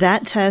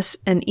 That Tess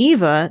and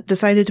Eva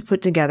decided to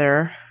put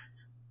together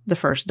the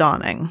first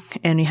Dawning.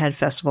 And you had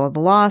Festival of the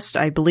Lost.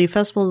 I believe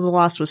Festival of the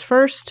Lost was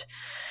first.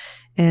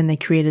 And they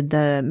created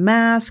the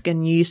mask,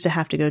 and you used to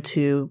have to go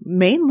to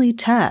mainly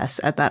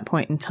Tess at that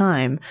point in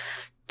time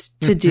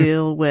to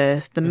deal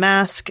with the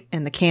mask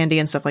and the candy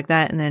and stuff like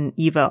that. And then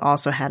Eva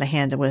also had a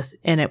hand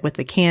in it with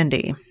the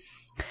candy.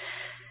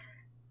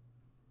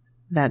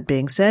 That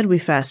being said, we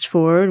fast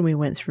forward. We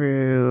went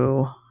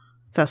through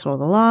Festival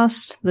of the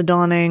Lost, the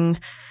Dawning,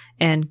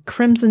 and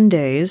Crimson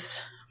Days.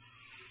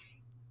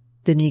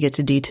 Then you get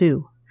to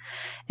D2.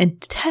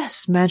 And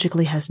Tess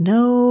magically has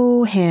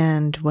no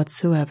hand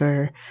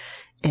whatsoever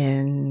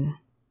in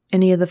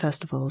any of the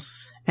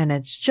festivals. And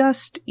it's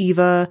just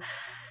Eva,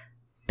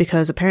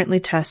 because apparently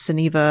Tess and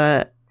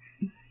Eva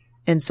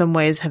in some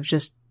ways have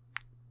just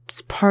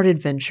parted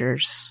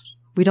ventures.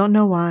 We don't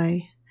know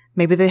why.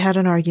 Maybe they had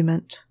an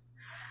argument.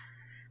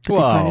 But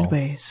they parted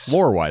ways.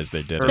 Lore-wise,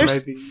 they did.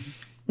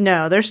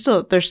 No, they're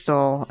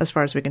still, as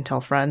far as we can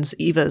tell, friends.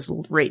 Eva's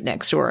right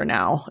next to her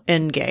now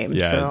in game.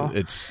 Yeah, so.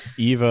 It's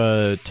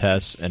Eva,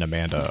 Tess, and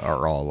Amanda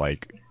are all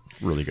like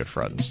really good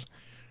friends.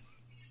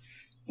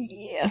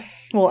 Yeah.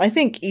 Well, I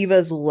think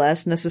Eva's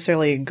less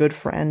necessarily a good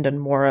friend and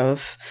more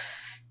of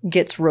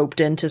gets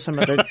roped into some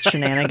of the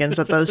shenanigans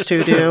that those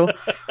two do.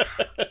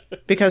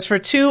 Because for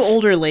two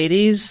older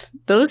ladies,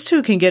 those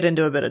two can get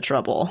into a bit of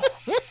trouble.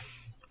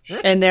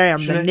 And they are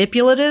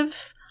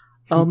manipulative.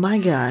 Oh my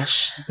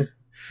gosh.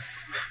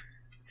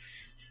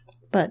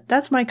 But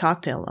that's my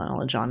cocktail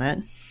knowledge on it.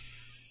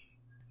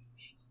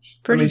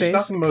 Pretty she's not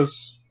basic. the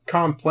most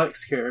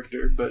complex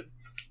character, but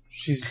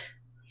she's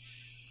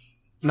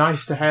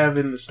nice to have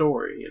in the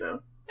story, you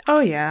know?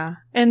 Oh, yeah.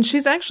 And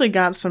she's actually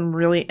got some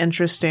really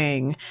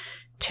interesting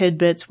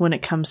tidbits when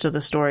it comes to the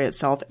story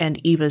itself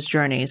and Eva's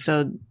journey.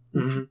 So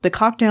the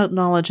cocktail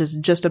knowledge is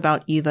just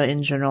about Eva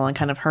in general and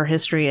kind of her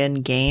history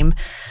and game.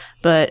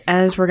 But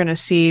as we're going to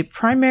see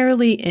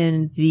primarily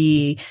in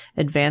the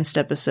advanced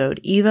episode,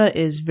 Eva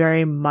is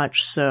very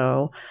much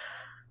so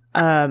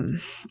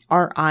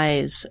our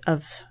eyes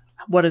of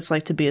what it's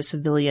like to be a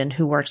civilian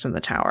who works in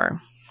the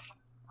tower.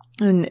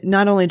 And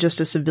not only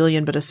just a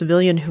civilian, but a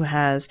civilian who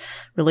has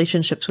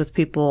relationships with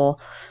people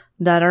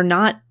that are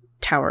not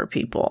tower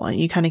people. And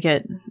you kind of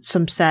get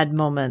some sad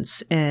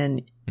moments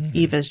in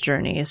Eva's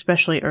journey,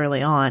 especially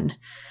early on.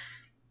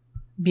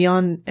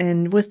 Beyond,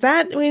 and with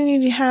that,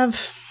 we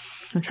have,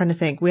 I'm trying to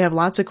think, we have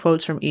lots of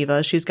quotes from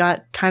Eva. She's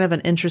got kind of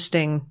an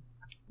interesting,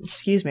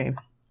 excuse me.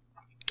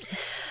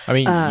 I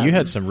mean, you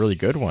had some really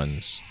good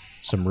ones.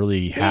 Some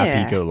really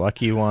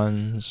happy-go-lucky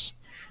ones.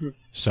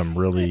 Some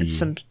really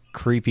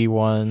creepy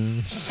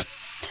ones.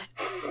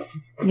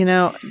 You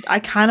know, I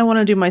kind of want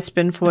to do my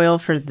spin foil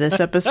for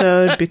this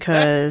episode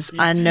because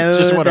I know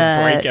just want to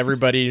break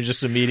everybody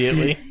just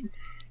immediately.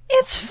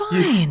 It's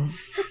fine.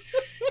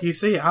 You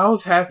see, I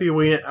was happy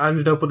we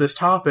ended up with this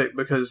topic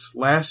because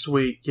last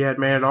week you had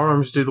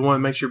Man-at-Arms do the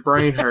one that makes your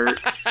brain hurt.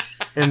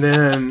 And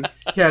then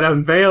you had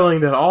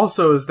Unveiling that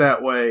also is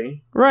that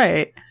way.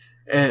 Right.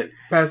 And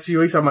past few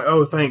weeks, I'm like,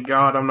 oh, thank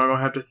God, I'm not going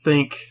to have to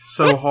think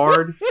so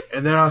hard.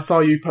 And then I saw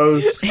you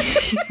post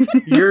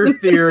your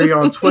theory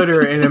on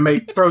Twitter, and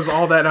it throws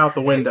all that out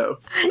the window.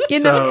 You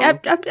know,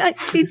 it's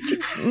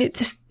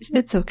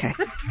okay.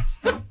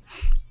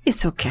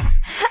 It's okay.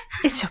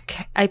 It's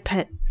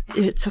okay.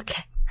 It's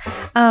okay.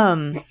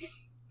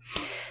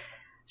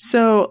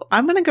 So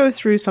I'm going to go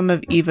through some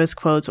of Eva's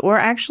quotes, or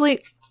actually,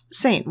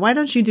 Saint, why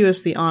don't you do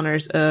us the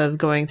honors of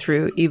going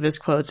through Eva's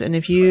quotes? And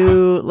if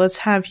you,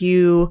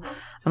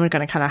 I'm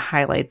going to kind of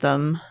highlight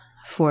them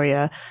for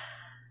you.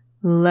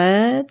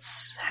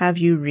 Let's have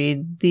you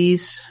read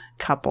these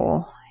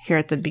couple here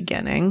at the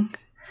beginning.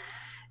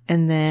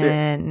 And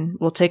then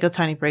we'll take a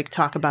tiny break,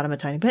 talk about them a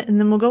tiny bit, and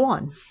then we'll go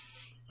on.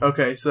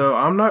 Okay, so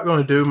I'm not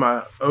going to do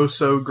my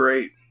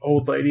oh-so-great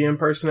old lady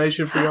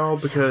impersonation for y'all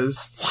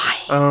because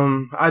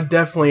I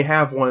definitely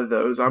have one of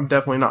those. I'm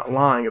definitely not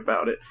lying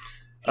about it.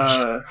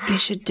 You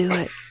should do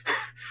it.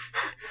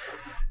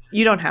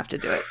 You don't have to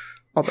do it.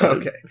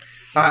 Okay.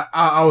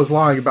 I was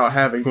lying about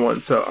having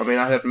one, so, I mean,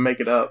 I have to make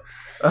it up.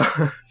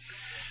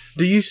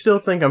 Do you still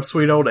think I'm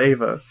sweet old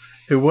Ava,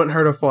 who wouldn't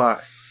hurt a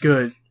fly?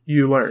 Good,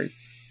 you learn.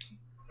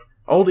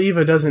 Old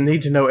Eva doesn't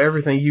need to know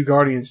everything you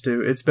Guardians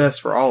do. It's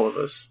best for all of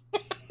us.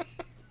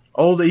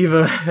 Old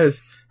Eva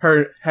has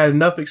had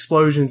enough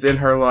explosions in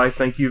her life,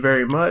 thank you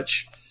very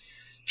much.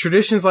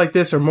 Traditions like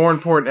this are more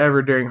important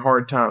ever during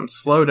hard times.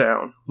 Slow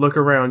down. Look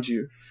around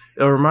you.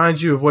 It'll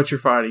remind you of what you're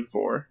fighting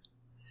for.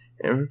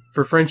 And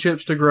for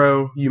friendships to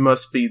grow, you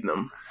must feed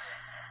them.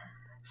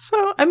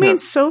 So, I mean,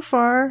 so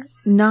far,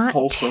 not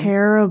wholesome.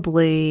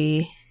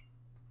 Terribly,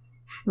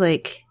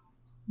 like,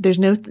 there's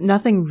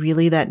nothing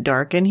really that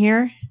dark in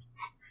here.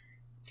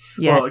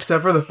 Yet. Well,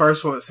 except for the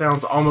first one that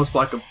sounds almost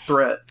like a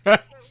threat.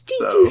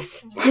 Do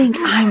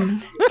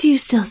you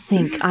still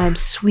think I'm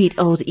sweet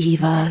old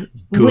Eva?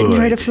 Good. Wouldn't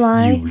hurt a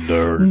fly? You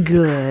learn.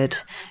 Good.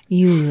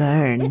 You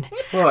learn.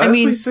 Well, as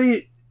we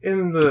see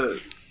in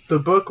the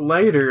book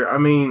later, I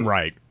mean,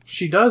 right.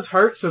 She does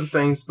hurt some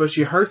things, but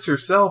she hurts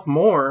herself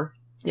more.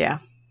 Yeah.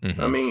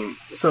 Mm-hmm. I mean,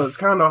 so it's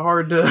kind of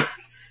hard to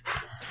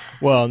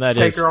well, and that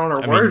take her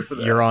on her word for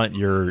that.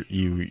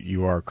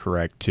 You are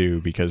correct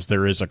too, because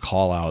there is a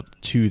call out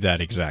to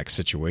that exact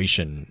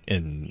situation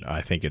in,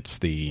 I think it's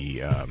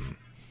the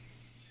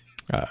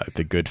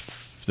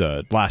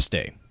last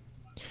day,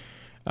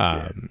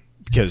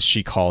 because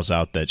she calls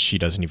out that she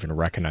doesn't even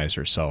recognize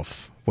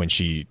herself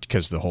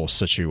because the whole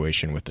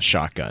situation with the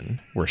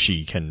shotgun where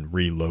she can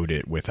reload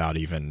it without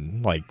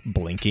even like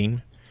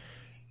blinking.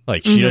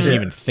 Like she doesn't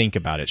even think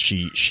about it.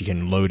 She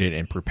can load it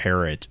and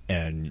prepare it,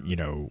 and you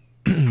know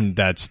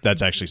that's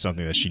actually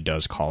something that she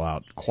does call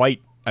out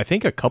quite, I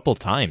think, a couple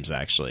times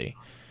actually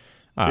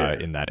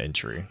in that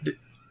entry.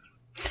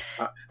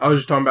 I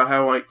was just talking about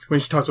how, like, when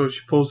she talks about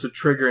she pulls the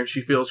trigger and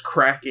she feels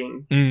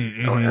cracking.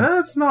 Mm-hmm. I'm like,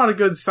 that's not a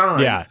good sign.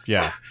 Yeah.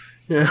 Yeah.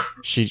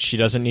 She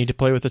doesn't need to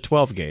play with a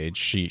 12 gauge.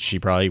 She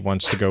probably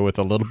wants to go with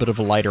a little bit of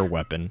a lighter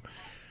weapon.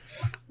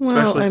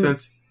 Especially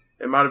since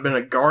it might have been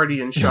a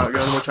Guardian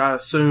shotgun, which I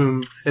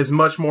assume is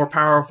much more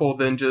powerful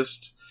than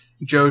just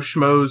Joe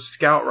Schmo's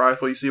scout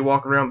rifle you see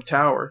walking around the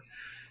tower.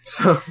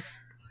 So,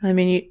 I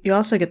mean, you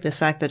also get the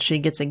fact that she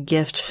gets a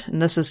gift, and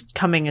this is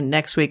coming in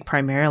next week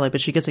primarily,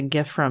 but she gets a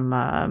gift from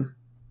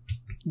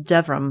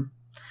Devram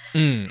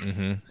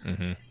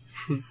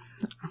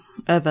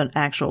of an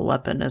actual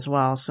weapon as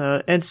well.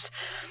 So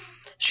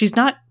she's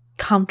not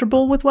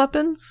comfortable with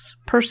weapons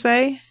per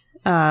se.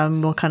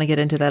 We'll kind of get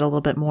into that a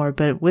little bit more,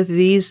 but with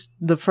these,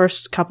 the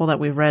first couple that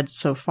we've read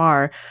so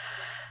far,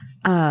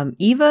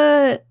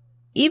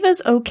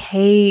 Eva's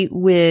okay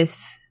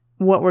with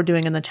what we're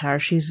doing in the tower.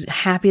 She's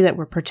happy that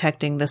we're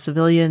protecting the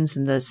civilians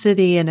in the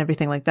city and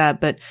everything like that,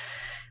 but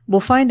we'll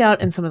find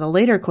out in some of the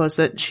later quotes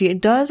that she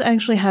does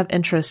actually have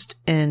interest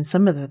in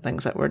some of the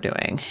things that we're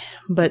doing,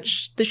 but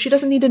she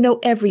doesn't need to know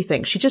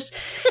everything. She just,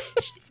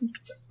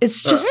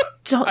 it's just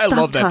don't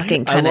stop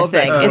talking kind of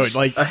thing. It's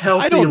like a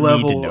healthy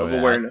level of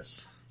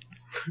awareness.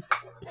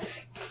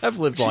 I've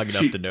lived long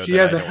enough to know she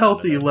has a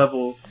healthy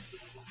level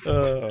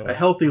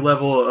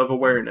of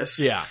awareness.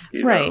 Yeah.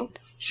 Right.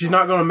 She's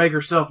not going to make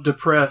herself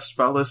depressed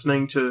by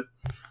listening to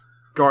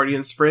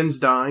Guardian's friends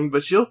dying,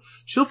 but she'll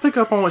pick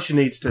up on what she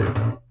needs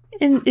to.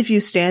 And if you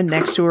stand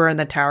next to her in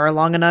the tower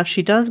long enough,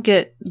 she does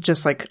get,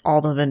 just like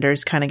all the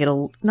vendors, kind of get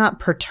not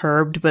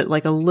perturbed, but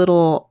like a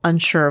little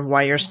unsure of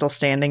why you're still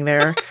standing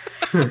there.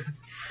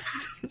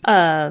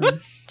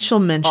 She'll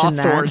mention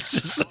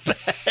that.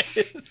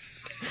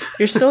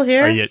 You're still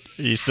here? Are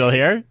you still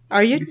here?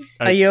 Are you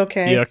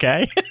okay? You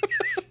okay?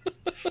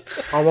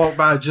 I'll walk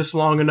by just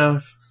long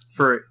enough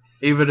for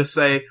Eva to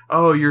say,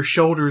 "Oh, your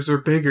shoulders are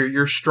bigger,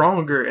 you're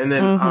stronger," and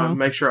then I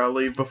make sure I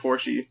leave before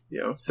she,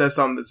 says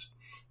something that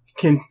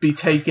can be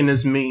taken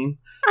as mean.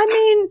 I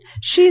mean,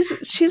 she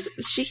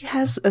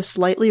has a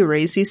slightly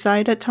racy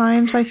side at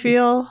times, I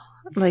feel.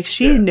 Like,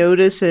 she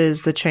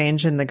notices the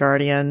change in the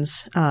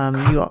Guardians.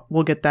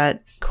 We'll get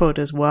that quote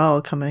as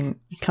well coming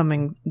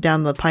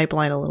down the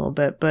pipeline a little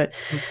bit. But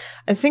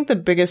I think the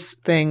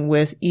biggest thing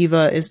with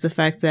Eva is the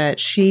fact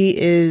that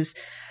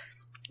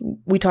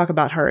we talk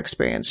about her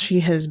experience. She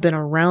has been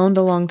around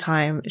a long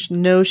time.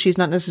 No, she's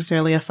not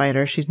necessarily a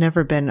fighter. She's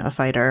never been a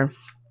fighter.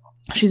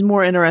 She's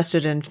more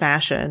interested in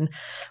fashion,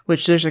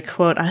 which there's a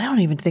quote. I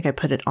don't even think I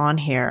put it on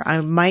here. I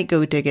might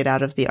go dig it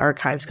out of the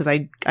archives because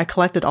I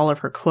collected all of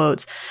her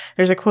quotes.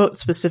 There's a quote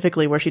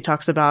specifically where she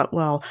talks about,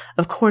 well,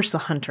 of course the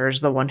hunter's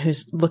the one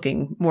who's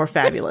looking more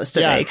fabulous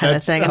today, kind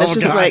of thing. And it's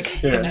just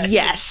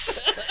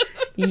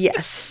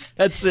yes.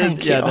 That's in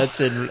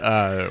that's in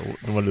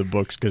one of the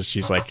books, because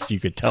she's like, you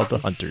could tell the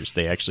hunters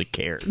they actually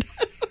cared.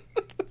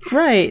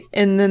 Right.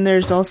 And then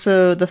there's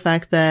also the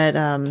fact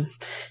that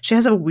she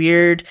has a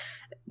weird,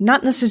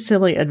 not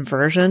necessarily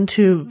aversion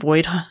to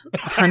void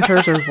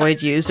hunters or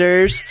void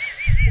users,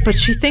 but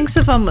she thinks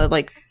of them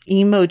like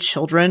emo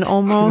children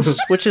almost,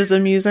 which is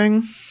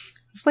amusing.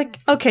 It's like,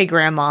 okay,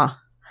 grandma.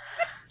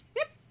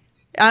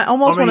 I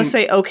almost want to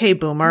say, okay,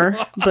 boomer,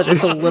 but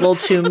it's a little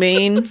too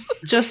mean.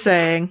 Just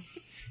saying.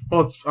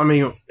 Well,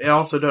 it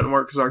also doesn't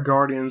work because our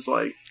Guardian's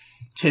like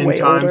 10 way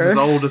times older. as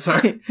old as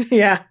her.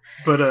 Yeah.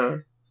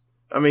 But,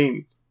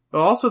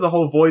 also the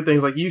whole void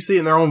thing's like, you see it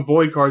in their own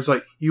void cards,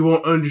 like, you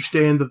won't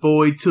understand the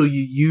void till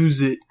you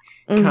use it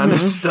kind of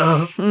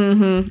stuff.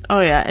 Mm-hmm.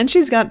 Oh, yeah. And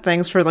she's got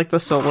things for like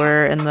the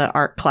solar and the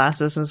art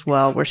classes as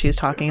well, where she's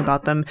talking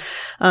about them.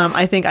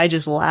 I think I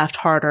just laughed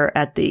harder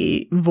at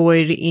the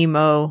void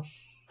emo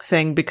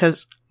thing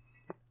because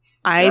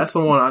that's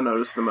the one I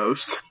noticed the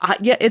most.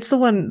 Yeah, it's the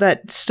one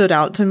that stood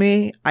out to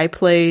me. I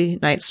play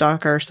Night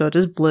Stalker, so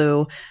does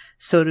Blue,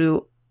 so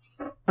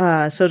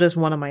does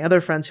one of my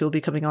other friends who will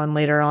be coming on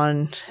later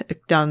on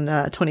down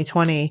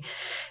 2020.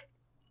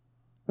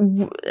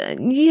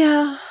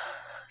 Yeah.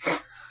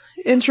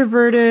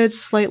 Introverted,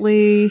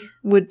 slightly.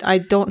 I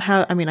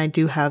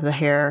do have the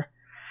hair.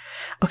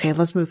 Okay,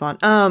 let's move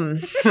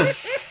on.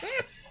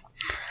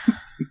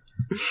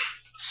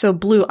 So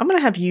Blue, I'm going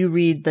to have you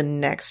read the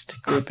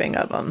next grouping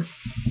of them.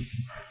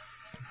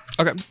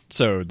 Okay,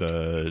 so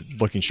the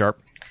looking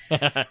sharp.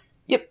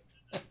 Yep.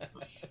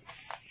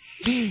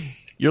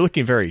 You're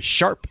looking very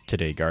sharp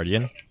today,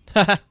 Guardian.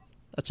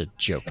 That's a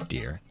joke,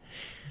 dear.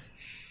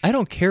 I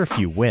don't care if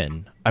you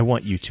win. I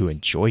want you to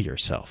enjoy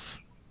yourself.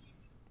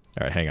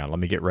 All right, hang on. Let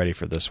me get ready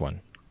for this one.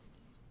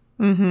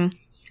 Mm-hmm.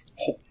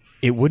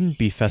 It wouldn't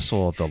be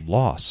Festival of the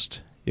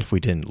Lost if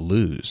we didn't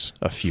lose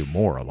a few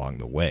more along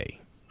the way.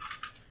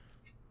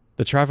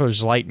 The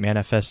Traveler's Light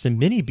manifests in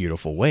many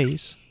beautiful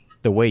ways.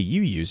 The way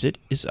you use it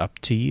is up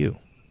to you.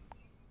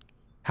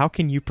 How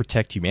can you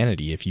protect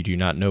humanity if you do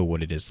not know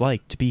what it is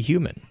like to be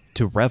human,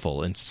 to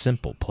revel in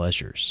simple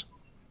pleasures?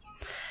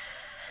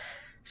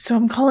 So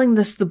I'm calling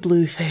this the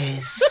blue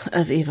phase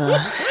of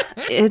Eva.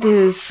 It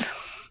is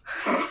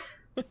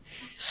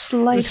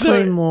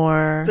slightly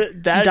more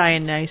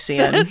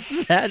Dionysian.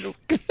 That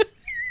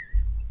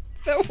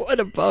one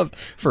above.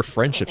 For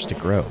friendships to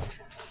grow,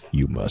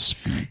 you must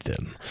feed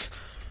them.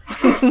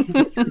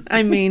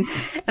 I mean,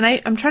 and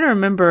I'm trying to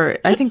remember.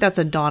 I think that's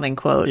a Dawning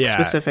quote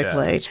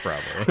specifically. Yeah, that's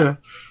probably.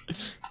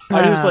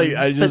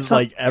 I just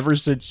ever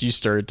since you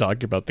started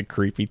talking about the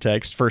creepy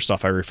text. First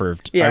off, I refer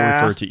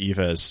to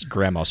Eva as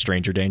Grandma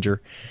Stranger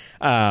Danger,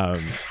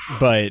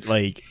 but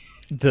like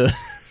the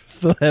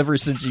ever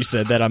since you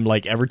said that, I'm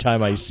like, every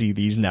time I see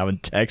these now in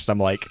text, I'm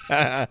like,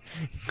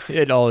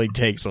 it only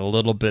takes a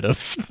little bit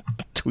of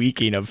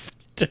tweaking of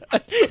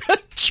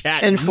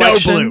chat.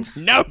 Inflection.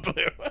 No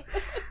blue.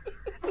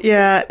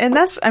 Yeah, and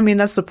that's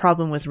the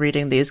problem with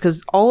reading these,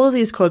 because all of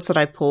these quotes that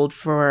I pulled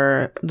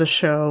for the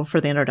show, for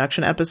the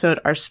introduction episode,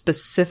 are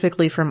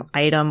specifically from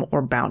item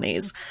or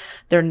bounties.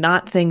 They're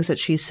not things that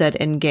she said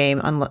in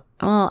game.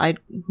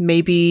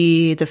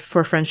 Maybe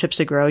for Friendships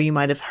to Grow, you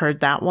might have heard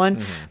that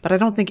one, but I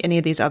don't think any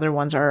of these other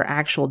ones are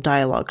actual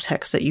dialogue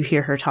texts that you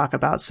hear her talk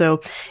about.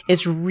 So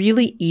it's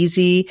really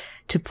easy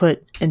to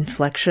put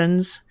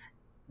inflections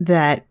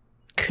that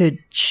could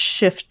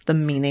shift the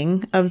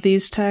meaning of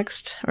these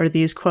texts or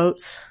these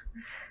quotes.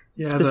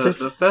 Yeah,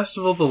 the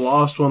Festival of the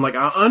Lost one, like,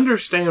 I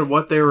understand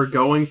what they were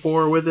going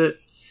for with it.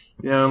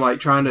 You know, like,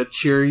 trying to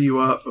cheer you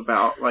up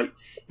about, like,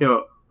 you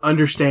know,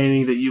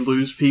 understanding that you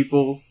lose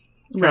people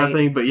kind of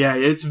thing. But yeah,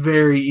 it's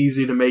very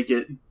easy to make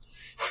it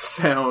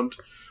sound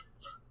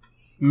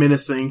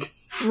menacing.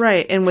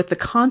 Right, and with the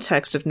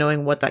context of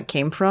knowing what that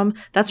came from,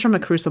 that's from a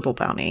Crucible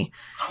bounty.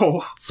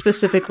 Oh.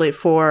 Specifically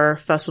for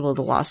Festival of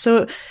the Lost.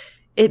 So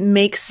it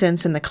makes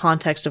sense in the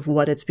context of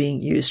what it's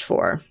being used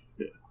for.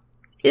 Yeah.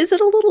 Is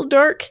it a little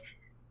dark?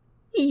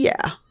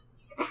 Yeah.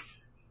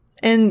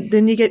 And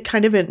then you get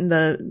kind of in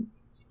the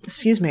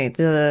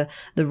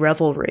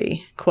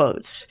revelry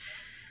quotes.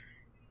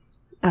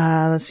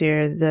 Let's see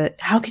here.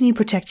 How can you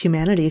protect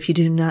humanity if you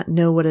do not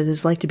know what it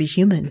is like to be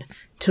human?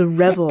 To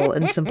revel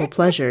in simple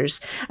pleasures.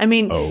 I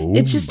mean,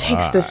 it just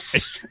takes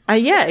this.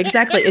 Yeah,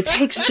 exactly. It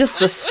takes just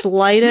the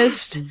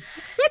slightest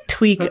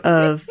tweak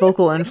of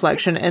vocal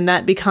inflection, and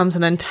that becomes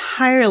an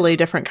entirely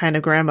different kind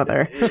of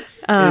grandmother.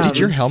 Did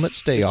your helmet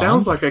stay on?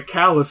 Sounds like a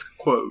Callus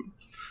quote.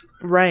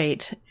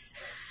 Right.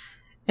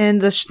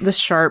 And the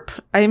sharp,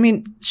 I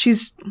mean,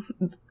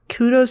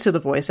 kudos to the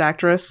voice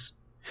actress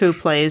who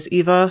plays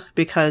Eva,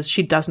 because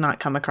she does not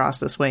come across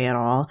this way at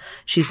all.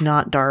 She's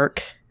not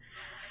dark.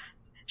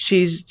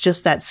 She's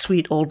just that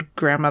sweet old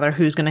grandmother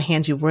who's going to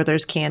hand you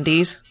Werther's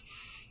candies.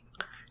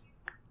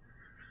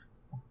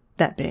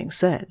 That being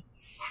said,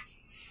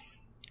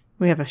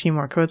 we have a few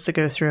more quotes to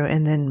go through,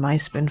 and then my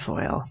spin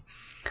foil.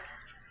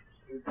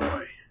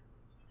 Boy.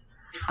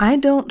 I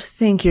don't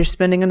think you're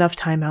spending enough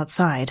time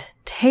outside.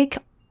 Take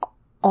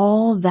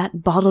all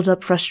that bottled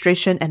up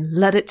frustration and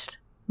let it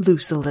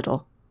loose a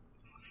little.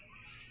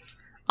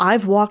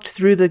 I've walked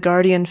through the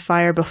Guardian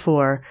fire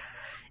before.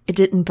 It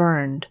didn't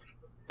burn.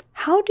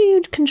 How do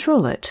you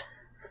control it?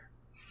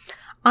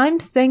 I'm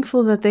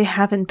thankful that they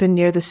haven't been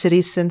near the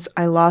city since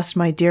I lost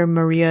my dear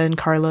Maria and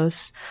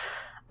Carlos.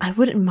 I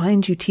wouldn't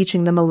mind you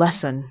teaching them a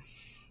lesson.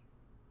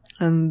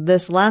 And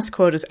this last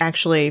quote is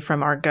actually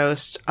from our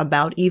ghost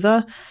about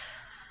Eva.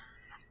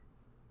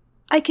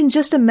 I can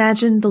just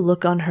imagine the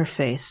look on her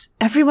face.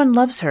 Everyone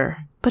loves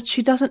her, but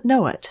she doesn't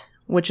know it,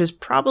 which is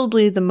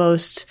probably the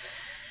most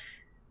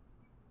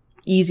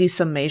easy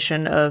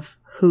summation of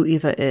who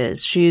Eva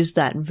is. She's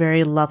that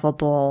very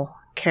lovable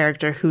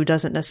character who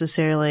doesn't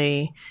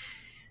necessarily...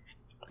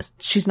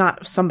 She's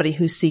not somebody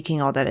who's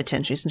seeking all that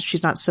attention.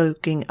 She's not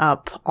soaking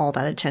up all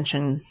that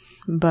attention.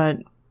 But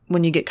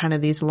when you get kind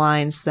of these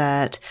lines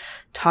that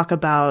talk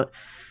about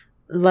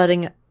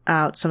letting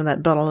out some of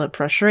that bottled up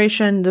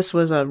frustration, this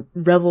was a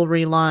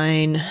revelry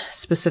line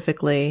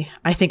specifically.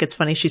 I think it's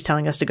funny she's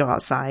telling us to go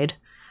outside,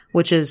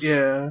 which is...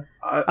 Yeah.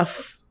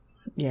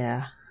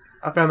 Yeah.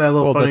 I found that a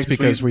little funny. Well, that's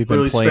because we've been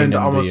really playing in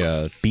almost...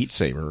 the Beat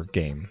Saber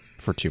game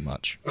for too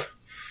much.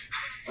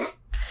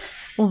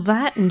 Well,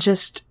 that and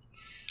just...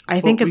 I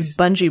think it's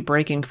Bungie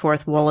breaking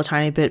forth wool a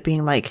tiny bit,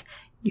 being like,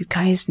 you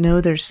guys know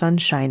there's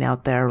sunshine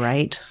out there,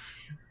 right?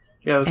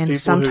 Yeah, and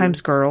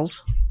sometimes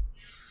girls.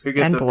 Who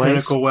get and the boys.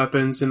 pinnacle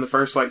weapons in the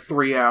first,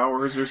 3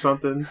 hours or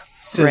something.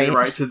 Send it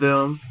right to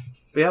them.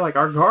 But yeah,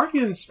 our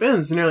Guardian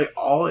spends nearly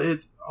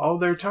all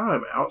their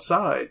time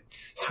outside.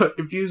 So it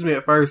confused me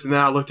at first, and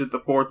then I looked at the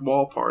fourth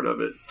wall part of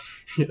it,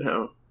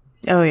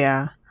 Oh,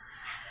 yeah.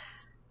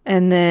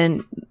 And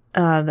then...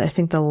 I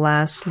think the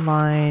last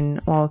line,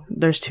 well,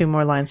 there's two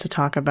more lines to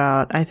talk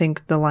about. I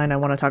think the line I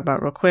want to talk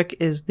about real quick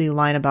is the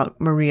line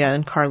about Maria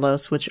and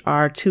Carlos, which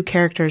are two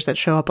characters that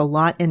show up a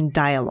lot in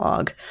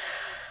dialogue.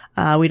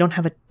 We don't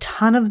have a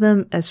ton of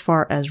them as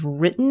far as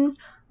written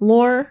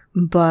lore,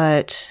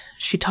 but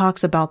she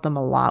talks about them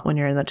a lot when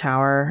you're in the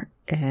tower,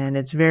 and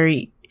it's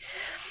very,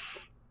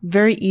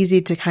 very easy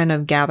to kind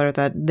of gather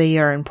that they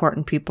are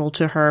important people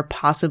to her,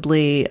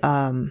 possibly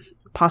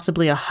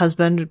a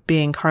husband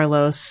being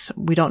Carlos.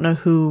 We don't know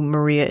who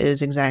Maria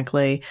is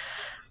exactly,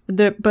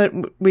 but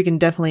we can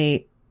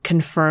definitely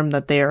confirm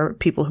that they are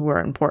people who are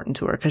important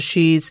to her, because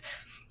she's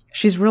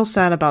real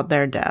sad about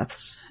their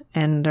deaths,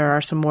 and there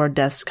are some more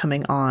deaths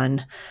coming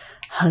on.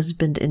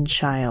 Husband and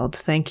child.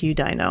 Thank you,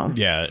 Dino.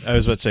 Yeah, I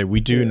was about to say, we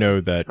do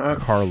know that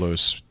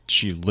Carlos,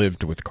 she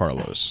lived with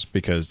Carlos,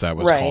 because that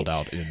was called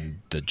out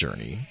in the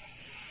journey.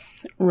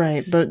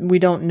 Right, but we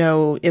don't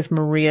know if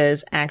Maria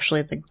is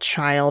actually the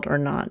child or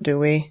not, do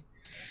we?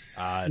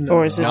 No.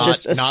 Or is it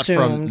just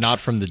assumed? Not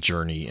from the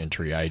journey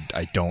entry.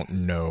 I don't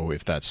know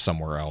if that's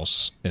somewhere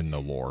else in the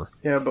lore.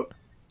 Yeah, but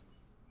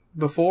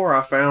before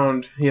I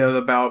found,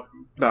 about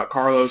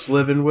Carlos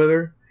living with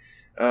her,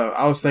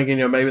 I was thinking,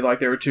 maybe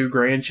there were two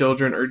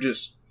grandchildren or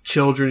just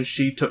children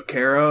she took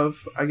care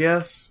of, I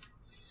guess.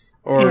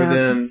 Or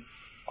then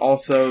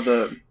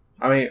also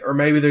or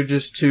maybe they're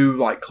just two,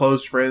 like,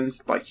 close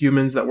friends, like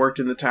humans that worked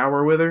in the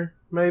tower with her,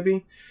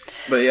 maybe.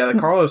 But yeah, the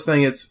Carlos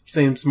thing, it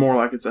seems more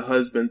like it's a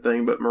husband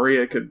thing, but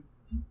Maria could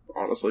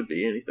honestly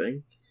be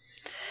anything.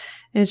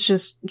 It's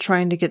just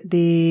trying to get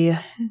the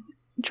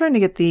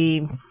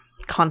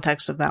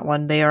context of that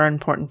one. They are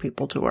important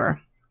people to her.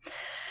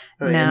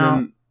 Now, and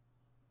then,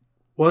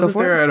 wasn't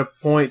there at a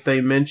point they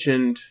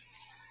mentioned,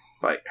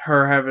 like,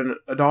 her having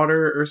a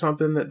daughter or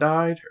something that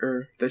died,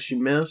 or that she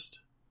missed?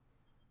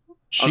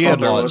 She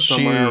lost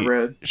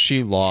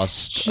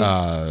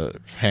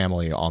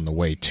family on the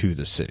way to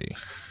the city.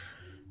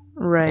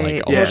 Right.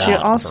 Like, well, she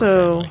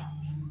also,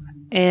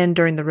 and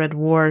during the Red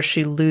War,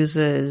 she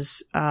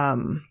loses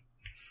a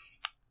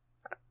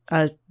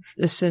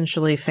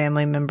essentially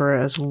family member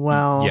as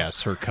well.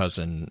 Yes, her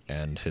cousin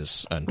and her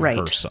son.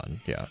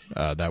 Yeah,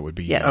 that would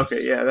be. Yes.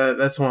 Okay, yeah,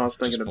 that's what I was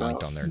thinking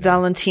about. On there now.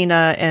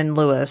 Valentina and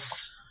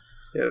Louis.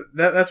 Yeah,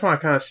 that's why I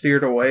kind of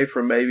steered away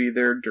from maybe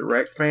their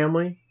direct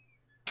family.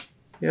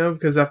 You know,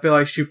 because I feel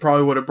like she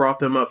probably would have brought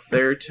them up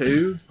there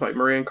too, like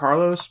Maria and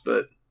Carlos.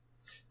 But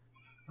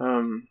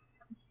I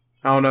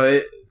don't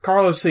know.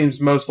 Carlos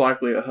seems most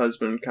likely a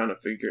husband kind of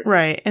figure.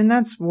 Right, and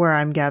that's where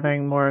I'm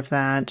gathering more of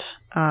that.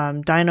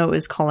 Dino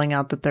is calling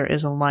out that there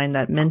is a line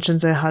that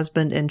mentions a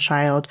husband and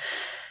child.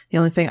 The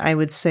only thing I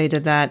would say to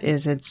that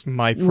is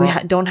we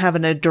don't have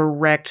a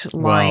direct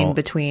line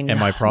between and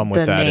my problem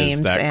with that names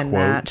is that and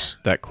quote.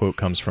 That quote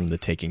comes from The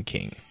Taken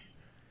King,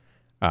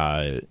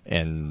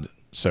 and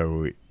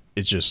so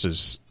it just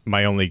is.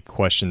 My only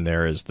question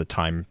there is the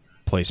time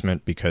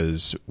placement,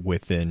 because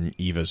within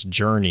Eva's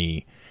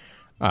journey,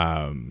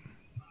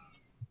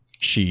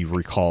 she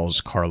recalls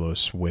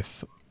Carlos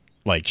with,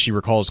 like,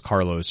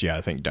 yeah,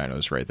 I think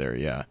Dino's right there,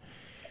 yeah.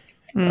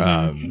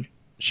 Mm-hmm.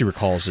 She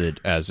recalls it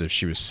as if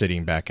she was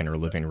sitting back in her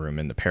living room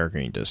in the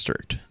Peregrine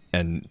district.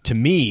 And to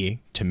me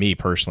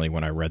personally,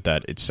 when I read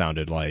that, it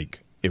sounded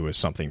like it was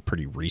something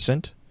pretty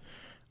recent.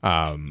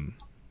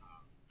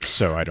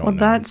 So I don't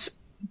know.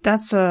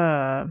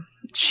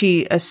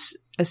 She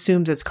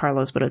assumes it's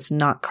Carlos, but it's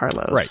not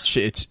Carlos. Right.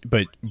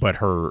 But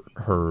her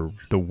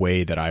the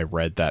way that I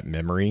read that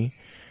memory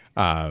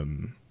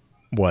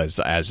was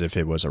as if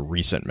it was a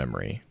recent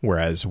memory.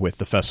 Whereas with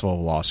the Festival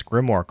of Lost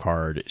Grimoire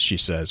card, she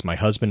says, "My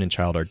husband and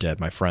child are dead.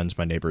 My friends,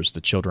 my neighbors, the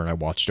children I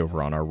watched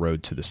over on our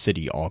road to the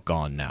city, all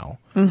gone now."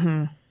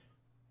 Mm-hmm.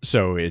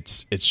 So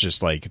it's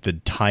just like the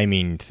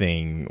timing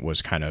thing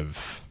was kind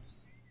of,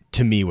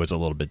 to me, was a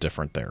little bit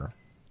different there.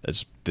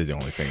 That's the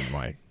only thing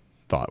my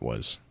thought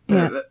was.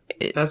 Yeah,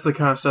 that's the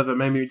kind of stuff that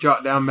made me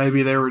jot down.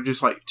 Maybe they were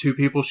just like two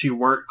people she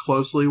worked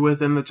closely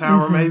with in the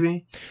tower. Mm-hmm.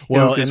 Maybe.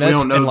 Well, because we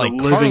don't know the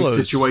living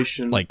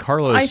situation. Like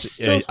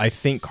Carlos, I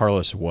think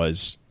Carlos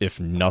was, if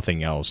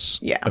nothing else,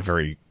 a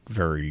very,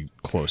 very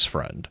close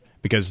friend,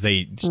 because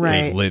they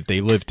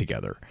lived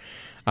together.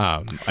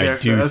 I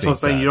do. That's what I'm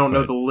saying. You don't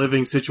know the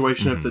living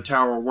situation of the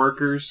tower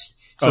workers,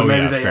 so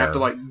maybe they have to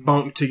like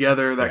bunk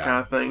together, that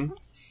kind of thing.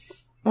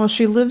 Well,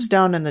 she lives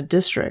down in the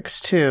districts,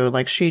 too.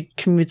 Like, she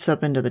commutes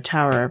up into the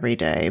tower every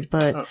day.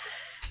 But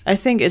I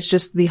think it's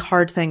just the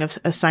hard thing of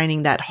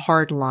assigning that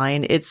hard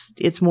line.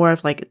 It's more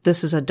of like,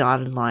 this is a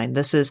dotted line.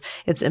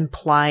 It's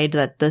implied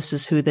that this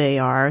is who they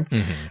are.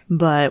 Mm-hmm.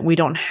 But we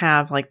don't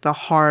have, like, the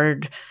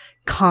hard,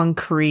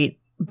 concrete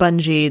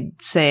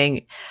Bungie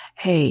saying,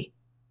 hey,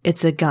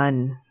 it's a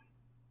gun.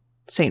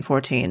 Saint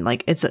 14,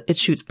 like it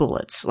shoots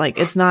bullets. Like,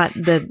 it's not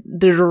the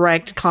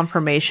direct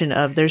confirmation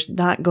of there's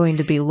not going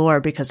to be lore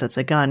because it's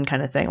a gun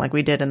kind of thing, like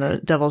we did in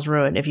the Devil's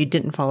Ruin, if you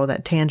didn't follow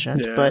that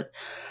tangent. Yeah. But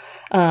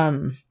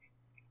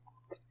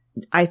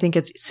I think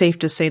it's safe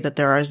to say that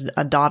there is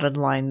a dotted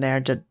line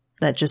there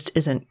that just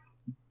isn't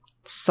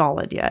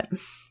solid yet.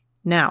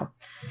 Now,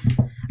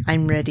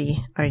 I'm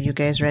ready. Are you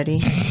guys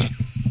ready?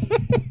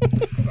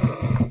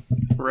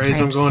 Ready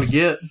as I'm going to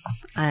get.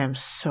 I am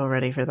so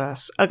ready for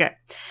this. Okay.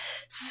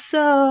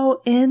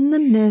 So, in the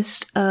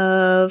midst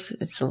of,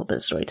 it's a little bit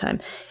of story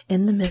time,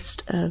 in the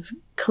midst of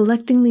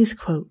collecting these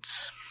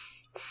quotes,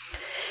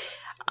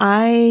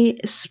 I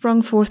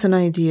sprung forth an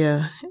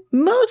idea,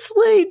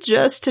 mostly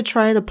just to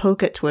try to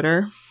poke at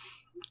Twitter.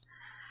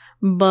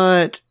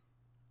 But,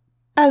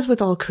 as with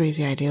all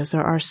crazy ideas,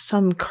 there are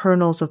some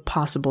kernels of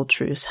possible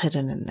truths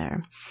hidden in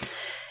there.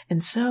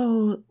 And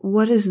so,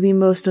 what is the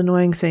most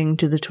annoying thing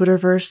to the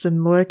Twitterverse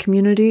and lore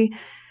community?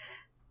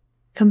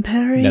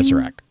 Comparing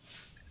Nezarec.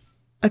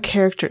 A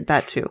character,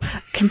 that too.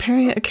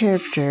 Comparing a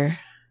character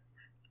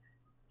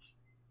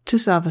to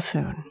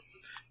Savathun.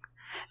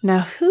 Now,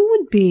 who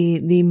would be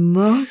the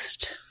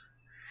most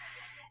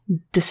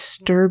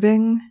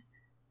disturbing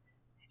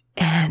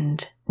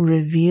and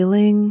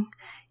revealing,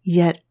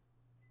 yet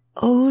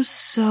oh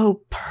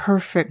so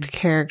perfect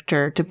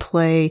character to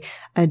play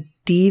a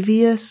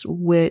devious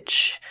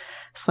witch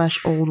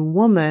 / old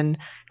woman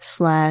 /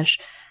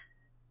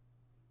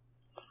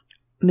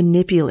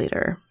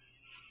 manipulator?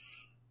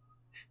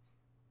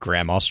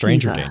 Grandma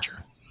Stranger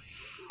Danger.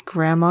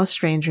 Grandma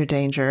Stranger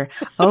Danger.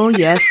 Oh,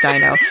 yes,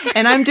 Dino.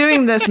 And I'm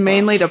doing this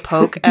mainly to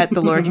poke at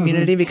the lore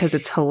community because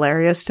it's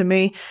hilarious to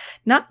me.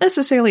 Not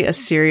necessarily a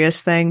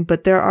serious thing,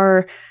 but there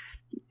are,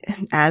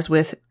 as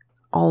with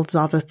all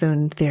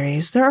Zavathun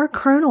theories, there are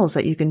kernels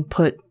that you can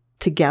put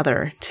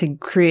together to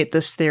create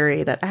this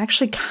theory that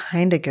actually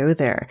kind of go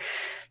there.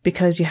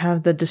 Because you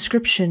have the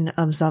description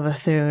of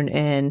Zavathun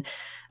in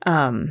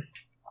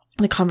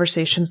the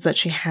conversations that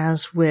she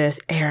has with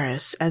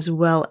Eris, as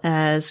well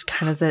as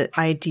kind of the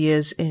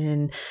ideas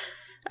in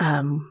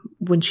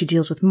when she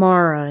deals with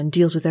Mara and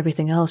deals with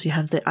everything else. You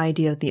have the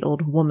idea of the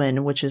old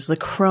woman, which is the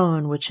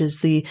crone, which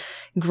is the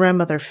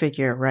grandmother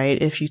figure, right?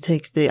 If you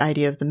take the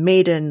idea of the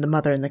maiden, the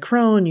mother, and the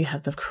crone, you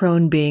have the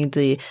crone being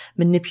the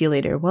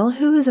manipulator. Well,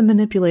 who is a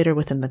manipulator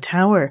within the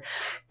tower?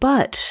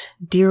 But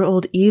dear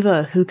old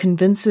Eva, who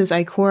convinces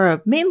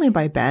Ikora mainly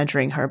by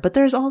badgering her, but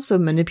there's also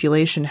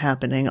manipulation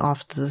happening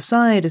off to the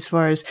side as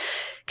far as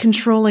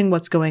controlling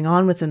what's going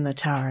on within the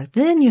tower.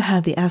 Then you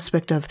have the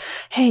aspect of,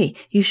 hey,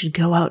 you should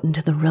go out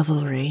into the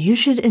revelry. You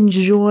should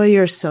enjoy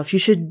yourself. You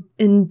should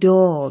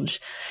indulge.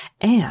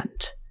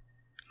 And,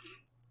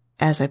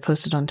 as I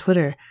posted on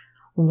Twitter,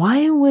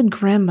 why would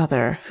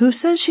grandmother, who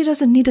says she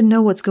doesn't need to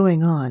know what's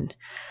going on,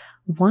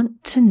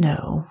 want to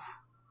know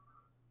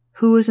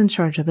who is in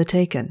charge of the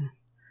Taken?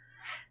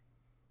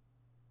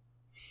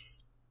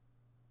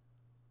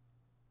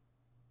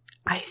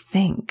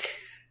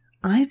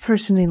 I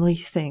personally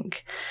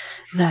think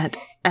that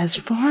as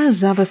far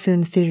as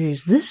Zavathun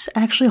theories, this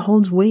actually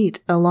holds weight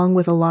along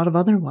with a lot of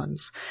other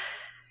ones.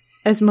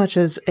 As much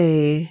as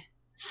a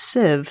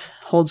Civ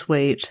holds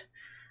weight,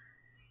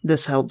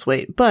 this holds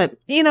weight. But,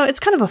 you know, it's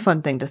kind of a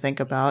fun thing to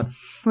think about.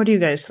 What do you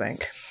guys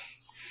think?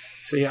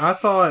 See, I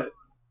thought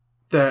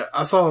that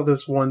I saw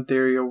this one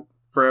theory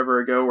forever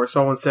ago where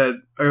someone said,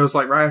 it was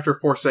like right after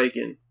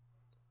Forsaken.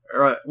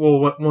 Right,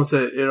 well, once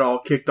it all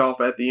kicked off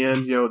at the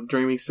end, you know, the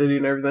Dreaming City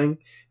and everything,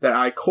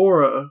 that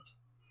Ikora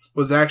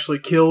was actually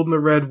killed in the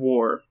Red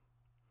War,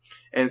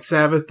 and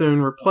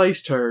Savathun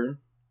replaced her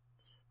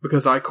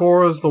because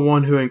Ikora is the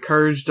one who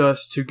encouraged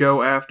us to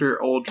go after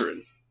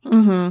Uldren.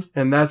 Mm-hmm.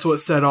 And that's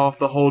what set off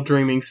the whole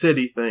Dreaming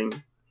City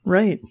thing.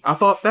 Right. I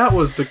thought that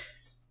was the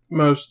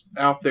most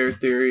out there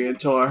theory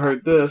until I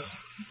heard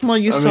this. Well,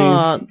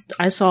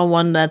 I saw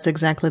one that's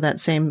exactly that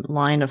same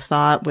line of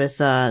thought with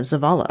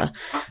Zavala,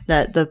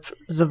 that the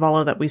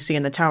Zavala that we see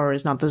in the tower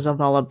is not the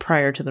Zavala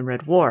prior to the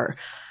Red War.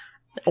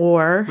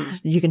 Or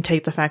you can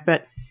take the fact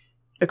that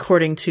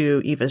according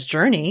to Eva's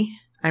journey,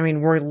 I mean,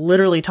 we're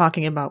literally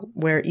talking about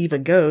where Eva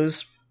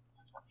goes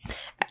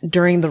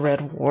during the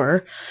Red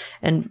War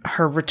and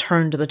her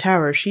return to the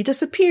tower. She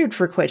disappeared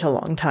for quite a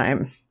long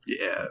time.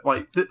 Yeah,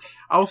 like,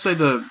 I will say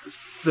the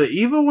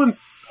Eva one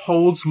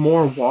holds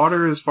more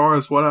water as far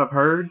as what I've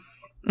heard.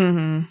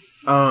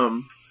 Mm-hmm.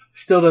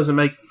 Still doesn't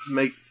make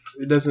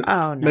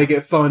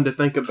it fun to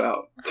think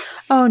about.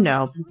 Oh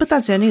no, but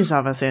that's any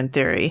Zavathun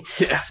theory.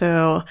 Yeah.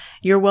 So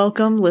you're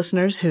welcome,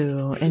 listeners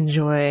who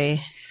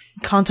enjoy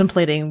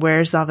contemplating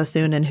where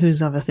Zavathun and who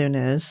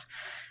Zavathun is.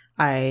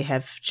 I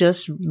have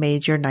just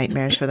made your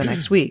nightmares for the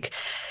next week.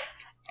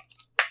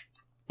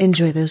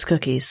 Enjoy those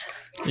cookies.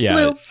 Yeah,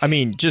 Blue. I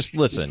mean, just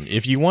listen.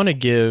 If you want to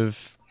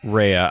give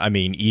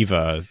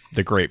Eva,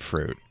 the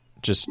grapefruit,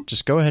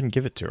 just go ahead and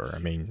give it to her. I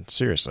mean,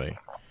 seriously.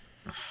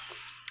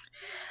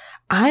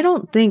 I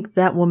don't think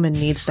that woman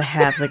needs to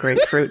have the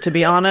grapefruit, to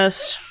be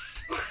honest.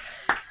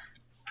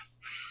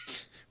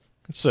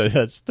 So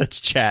that's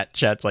chat.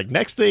 Chat's like,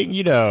 next thing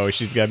you know,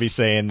 she's gonna be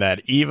saying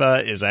that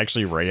Eva is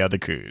actually Rhea the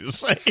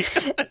Coos.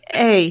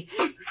 Hey,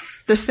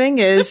 the thing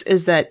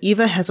is that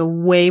Eva has a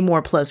way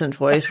more pleasant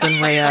voice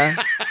than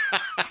Rhea.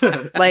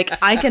 Like,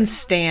 I can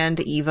stand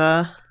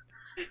Eva.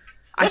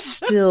 I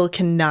still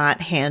cannot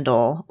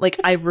handle,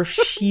 I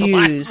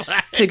refuse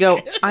to go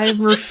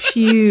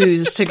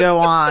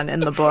on in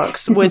the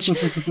books, which,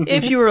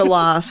 if you were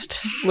lost,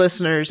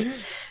 listeners,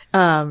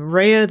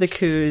 Rhea the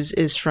Coos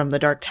is from the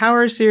Dark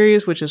Tower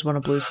series, which is one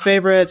of Blue's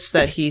favorites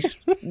that he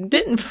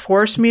didn't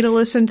force me to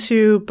listen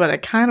to, but I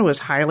kind of was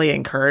highly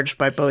encouraged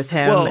by both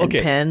him and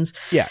Pins.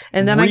 Yeah.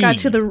 And then I got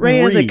to the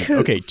Rhea the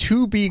Coos. Okay,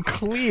 to be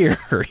clear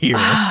here,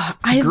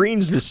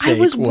 Green's mistake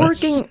Green's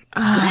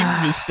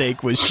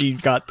mistake was she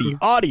got the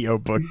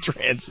audiobook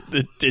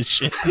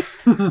edition.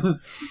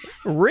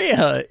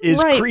 Rhea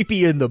is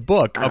creepy in the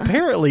book.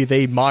 Apparently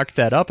they mocked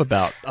that up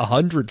about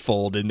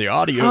 100-fold in the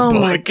audiobook. Oh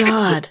my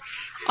god.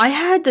 I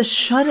had to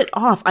shut it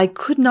off. I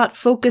could not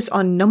focus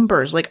on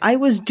numbers. I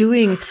was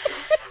doing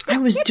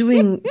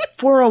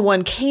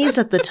 401ks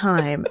at the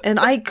time, and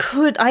I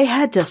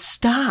had to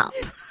stop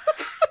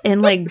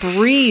and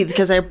breathe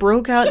because I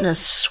broke out in a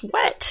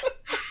sweat.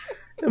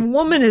 The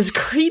woman is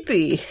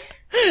creepy.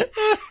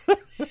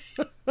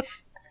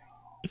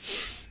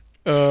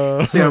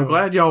 See, I'm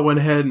glad y'all went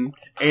ahead and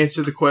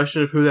answered the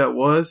question of who that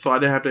was, so I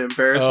didn't have to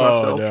embarrass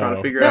myself trying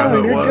to figure out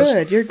who it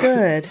was. You're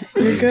good.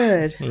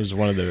 It was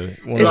one of the.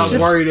 I was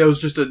worried it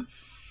was just a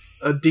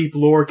deep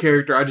lore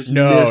character. I just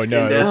missed.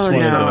 That's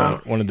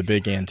one of the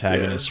big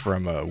antagonists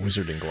from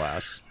Wizarding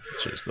Glass,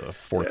 which is the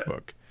fourth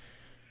book.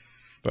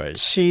 But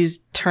she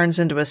turns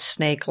into a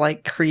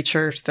snake-like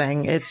creature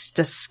thing. It's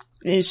just,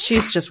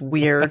 she's just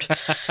weird.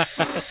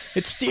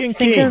 it's Stephen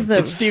King.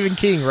 It's Stephen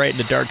King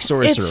writing a Dark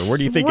Sorcerer. Where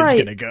do you think it's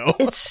going to go?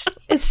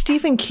 It's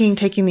Stephen King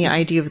taking the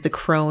idea of the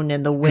crone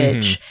and the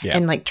witch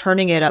and like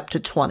turning it up to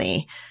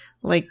 20.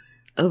 Like,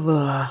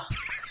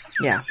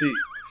 yeah. See,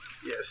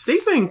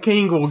 Stephen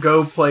King will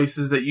go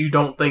places that you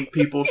don't think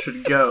people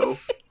should go.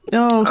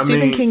 No,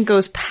 Stephen King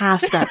goes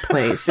past that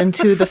place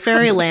into the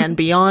fairyland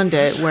beyond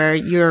it, where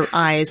your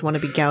eyes want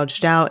to be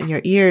gouged out and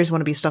your ears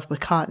want to be stuffed with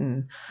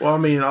cotton. Well, I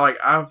mean, like,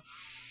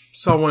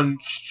 someone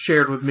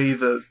shared with me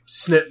the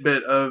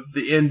snippet of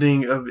the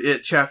ending of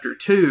It Chapter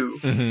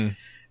 2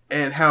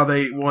 and how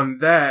they won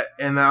that,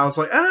 and I was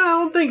like, I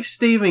don't think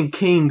Stephen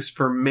King's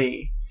for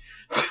me.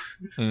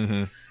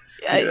 Of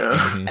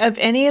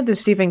any of the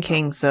Stephen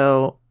Kings,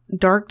 though,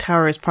 Dark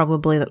Tower is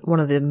probably one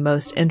of the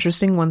most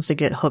interesting ones to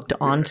get hooked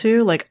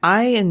onto. Like,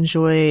 I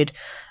enjoyed,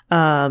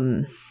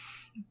 what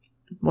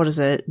is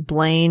it?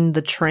 Blaine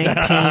the Train.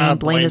 Pain.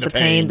 Blaine is a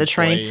Pain. The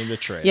Train. Blaine the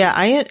Train. Yeah,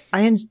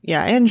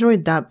 I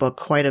enjoyed that book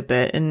quite a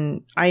bit,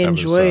 and I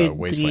enjoyed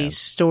the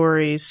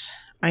stories.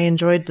 I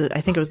enjoyed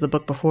I think it was the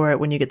book before it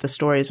when you get the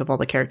stories of all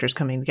the characters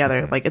coming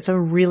together. Like, it's a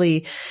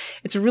really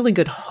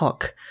good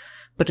hook,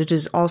 but it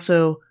is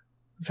also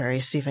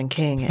very Stephen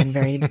King and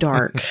very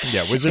dark.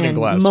 Yeah, Wizard and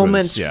Glass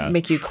moments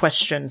make you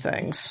question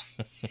things.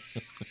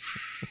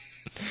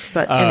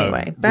 But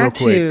anyway, back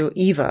to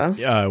Eva.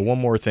 One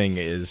more thing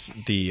is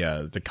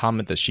the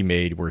comment that she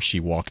made where she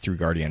walked through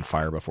Guardian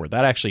Fire before.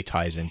 That actually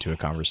ties into a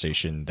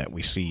conversation that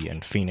we see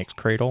in Phoenix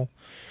Cradle,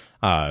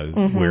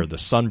 where the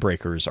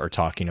Sunbreakers are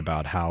talking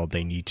about how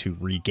they need to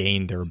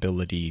regain their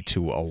ability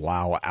to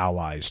allow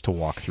allies to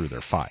walk through their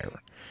fire.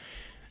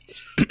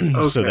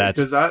 Okay, so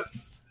that's...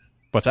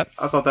 What's that?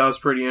 I thought that was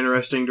pretty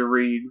interesting to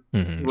read.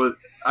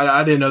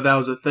 I didn't know that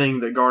was a thing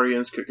that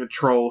Guardians could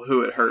control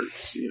who it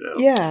hurts, you know?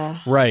 Yeah.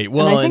 Right.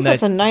 Well, and I think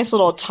that's a nice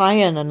little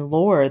tie-in and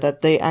lore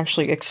that they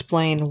actually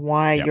explain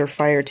why your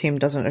fire team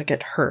doesn't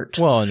get hurt.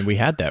 Well, and we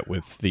had that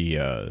with the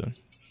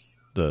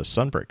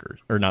Sunbreakers.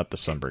 Or not the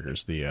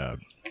Sunbreakers, the...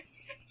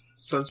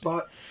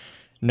 Sunspot?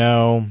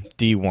 No,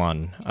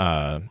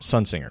 D1.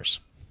 Sunsingers.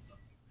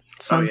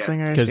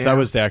 Sunsingers, because that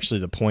was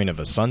actually the point of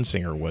a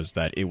Sunsinger, was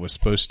that it was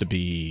supposed to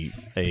be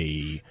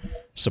a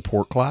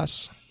support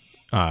class.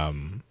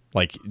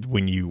 Like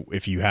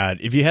if you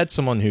had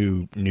someone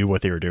who knew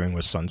what they were doing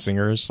with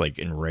Sunsingers, like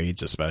in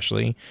raids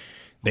especially,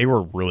 they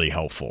were really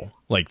helpful.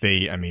 Like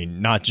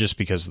not just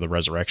because of the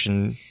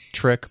resurrection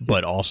trick,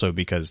 but also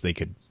because they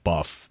could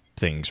buff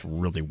things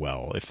really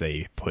well if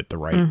they put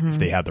if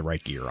they had the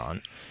right gear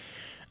on.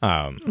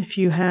 If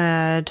you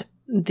had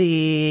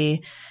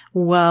the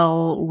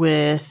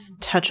with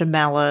Touch of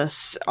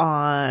Malice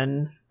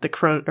on the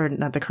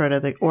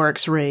the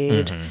Oryx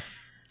raid.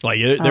 Like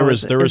there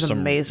was some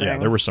amazing. Yeah,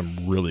 there were some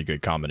really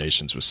good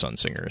combinations with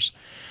Sunsingers.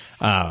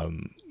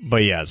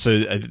 But yeah, so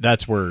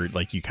that's where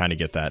like you kind of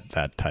get that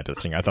type of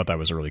thing. I thought that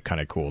was really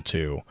kind of cool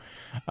too.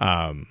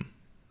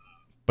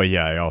 But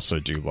yeah, I also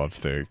do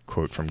love the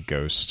quote from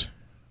Ghost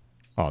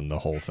on the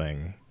whole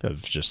thing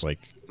of just like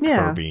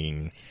her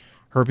being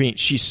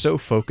she's so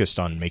focused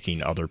on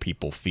making other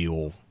people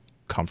feel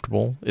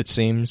comfortable, it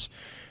seems,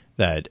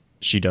 that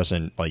she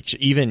doesn't like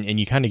and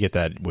you kind of get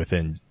that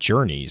within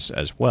Journeys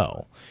as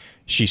well.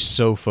 She's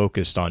so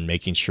focused on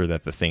making sure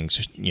that the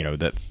things,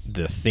 that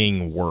the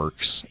thing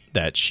works,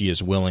 that she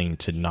is willing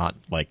to not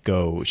let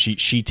go.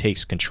 She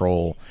takes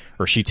control,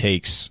 or she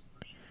takes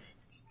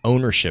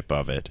ownership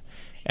of it.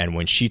 And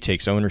when she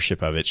takes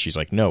ownership of it, she's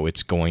like, no,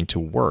 it's going to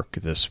work.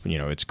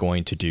 It's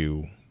going to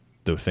do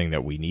the thing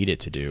that we need it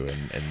to do,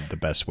 and the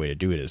best way to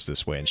do it is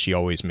this way. And she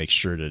always makes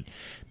sure to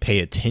pay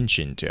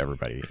attention to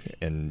everybody.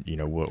 And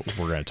we're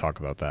going to talk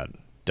about that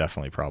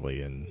definitely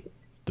probably in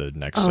the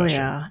next session.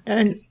 Yeah,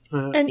 and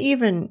we're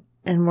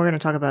going to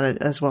talk about it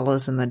as well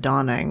as in the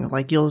Dawning.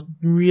 Like, you'll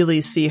really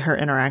see her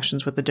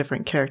interactions with the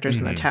different characters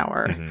in the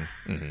tower.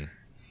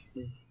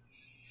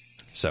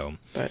 So,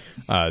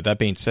 that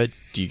being said,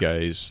 do you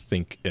guys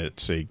think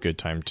it's a good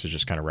time to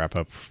just kind of wrap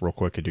up real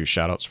quick and do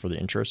shout outs for the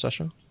intro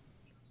session?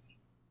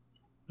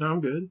 No,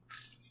 I'm good.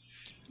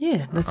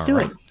 Yeah, let's do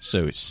it.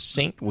 So,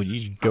 Saint, would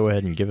you go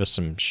ahead and give us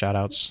some shout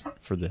outs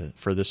for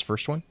this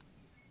first one?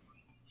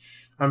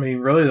 I mean,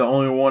 really the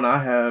only one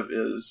I have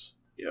is,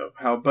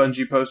 how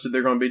Bungie posted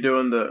they're going to be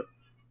doing the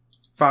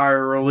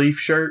fire relief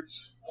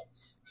shirts.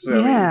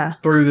 So,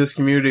 through this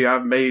community,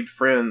 I've made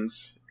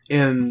friends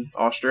in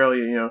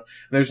Australia,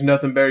 There's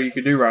nothing better you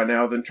could do right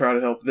now than try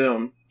to help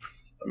them.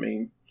 I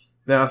mean,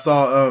 then I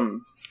saw,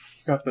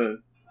 forgot the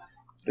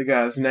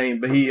guy's name,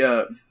 but he,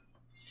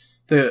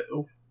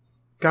 the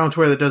guy on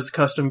Twitter that does the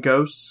custom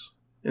ghosts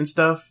and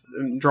stuff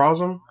and draws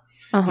them.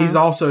 He's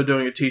also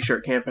doing a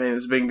t-shirt campaign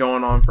that's been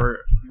going on for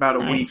about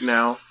a week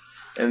now.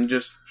 And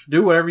just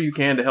do whatever you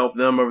can to help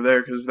them over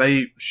there, because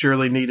they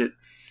surely need it.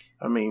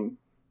 I mean,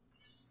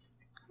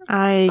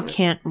 I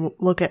can't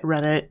look at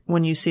Reddit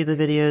when you see the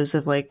videos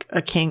of like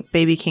a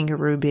baby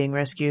kangaroo being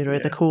rescued, or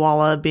the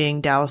koala being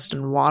doused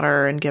in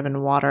water and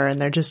given water, and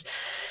they're just,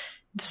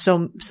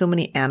 so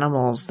many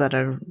animals that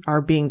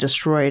are being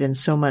destroyed, and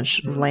so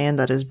much land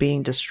that is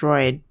being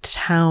destroyed,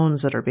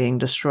 towns that are being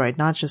destroyed,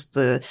 not just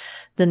the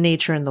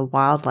nature and the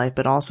wildlife,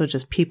 but also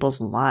just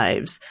people's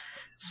lives.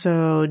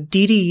 So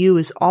DDU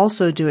is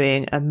also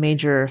doing a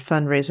major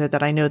fundraiser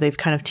that I know they've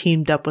kind of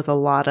teamed up with a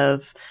lot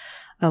of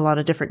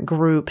different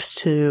groups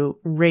to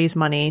raise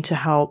money to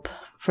help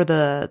for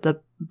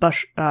the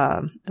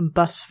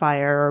bus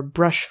fire or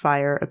brush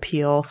fire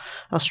appeal.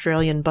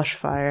 Australian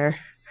bushfire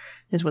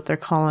is what they're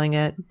calling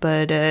it.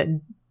 But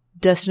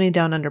Destiny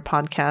Down Under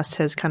podcast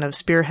has kind of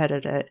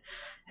spearheaded it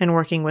and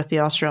working with the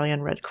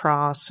Australian Red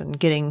Cross and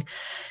getting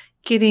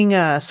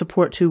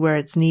support to where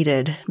it's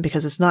needed,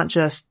 because it's not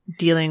just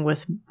dealing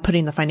with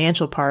putting the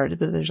financial part,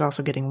 but there's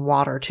also getting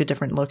water to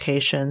different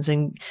locations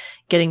and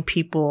getting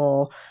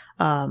people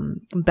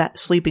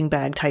sleeping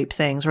bag type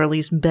things, or at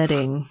least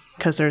bedding,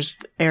 because there's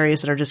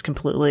areas that are just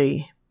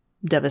completely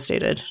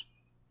devastated.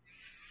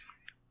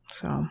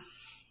 So,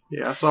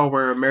 yeah, I saw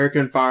where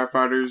American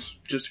firefighters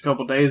just a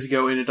couple days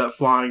ago ended up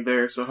flying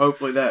there, so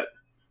hopefully that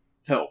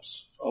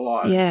helps a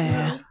lot.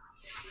 Yeah.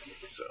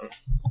 So,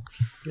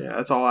 yeah,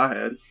 that's all I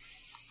had.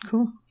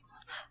 Cool.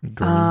 What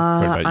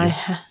about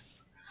you?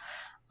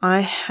 I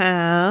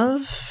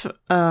have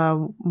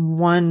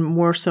one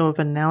more so of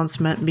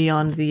announcement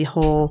beyond the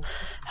whole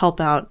help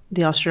out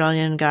the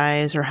Australian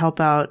guys or help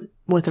out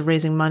with the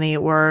raising money,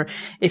 or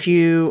if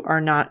you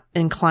are not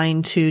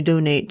inclined to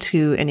donate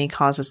to any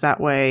causes that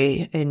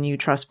way and you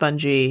trust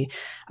Bungie,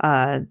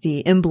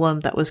 the emblem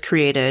that was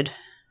created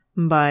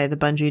by the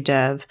Bungie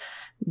dev,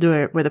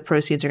 where the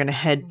proceeds are going to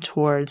head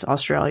towards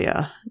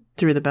Australia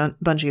through the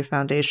Bungie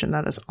Foundation,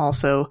 that is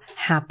also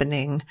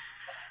happening.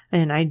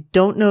 And I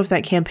don't know if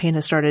that campaign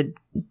has started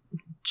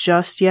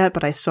just yet,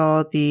 but I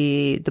saw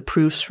the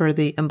proofs for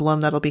the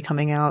emblem that'll be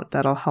coming out.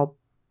 That'll help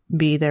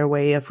be their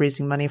way of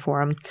raising money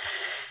for them.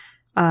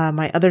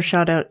 My other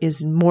shout out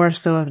is more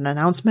so of an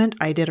announcement.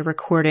 I did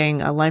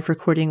a live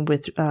recording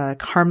with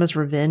Karma's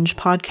Revenge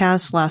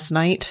podcast last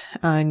night,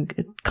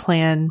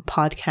 Clan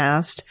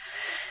podcast.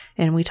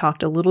 And we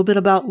talked a little bit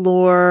about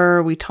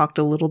lore. We talked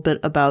a little bit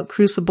about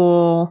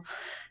Crucible,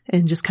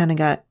 and just kind of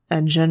got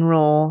a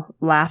general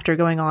laughter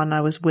going on.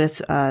 I was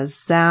with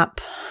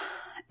Zap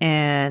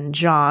and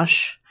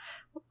Josh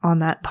on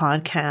that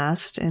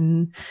podcast,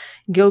 and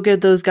go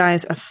give those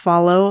guys a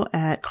follow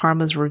at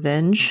Karma's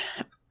Revenge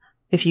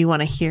if you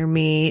want to hear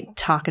me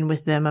talking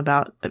with them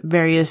about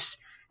various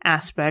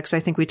aspects.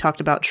 I think we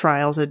talked about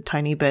Trials a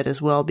tiny bit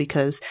as well,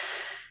 because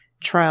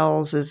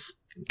Trials is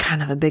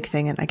kind of a big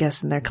thing, and I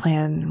guess in their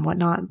clan and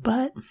whatnot,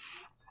 but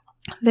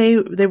they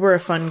were a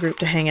fun group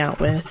to hang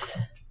out with.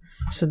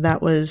 So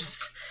that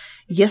was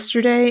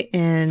yesterday,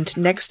 and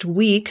next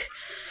week,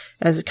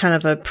 as a kind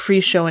of a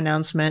pre-show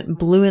announcement,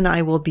 Blue and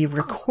I will be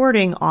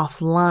recording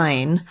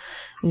offline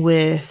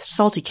with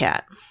Salty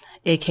Cat,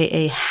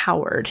 aka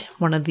Howard,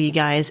 one of the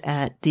guys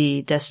at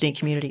the Destiny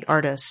Community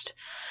Artist.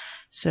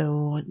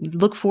 So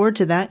look forward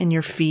to that in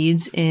your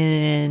feeds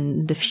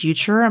in the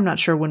future. I'm not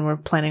sure when we're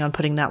planning on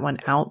putting that one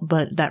out,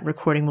 but that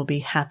recording will be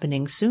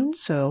happening soon.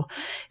 So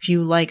if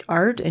you like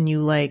art and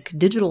you like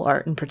digital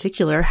art in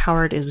particular,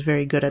 Howard is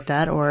very good at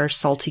that, or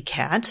Salty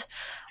Cat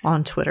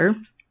on Twitter.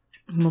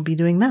 And we'll be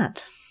doing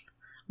that.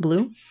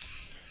 Blue?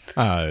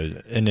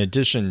 In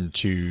addition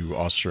to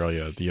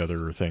Australia, the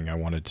other thing I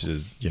wanted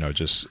to,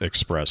 just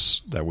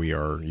express that we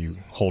are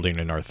holding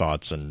in our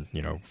thoughts, and,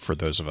 for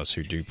those of us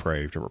who do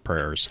pray to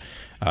prayers,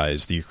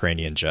 is the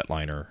Ukrainian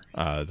jetliner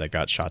that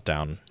got shot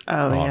down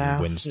on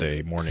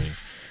Wednesday morning.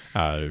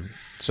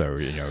 So,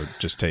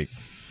 just take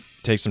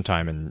some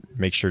time and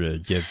make sure to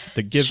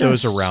give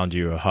those around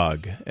you a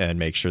hug, and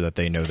make sure that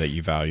they know that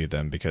you value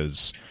them,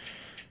 because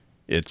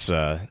it's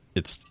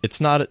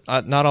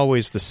not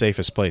always the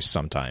safest place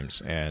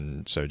sometimes,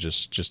 and so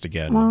just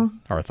again,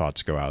 our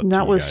thoughts go out.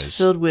 That to was you guys.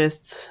 Filled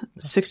with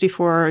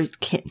 64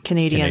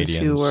 Canadians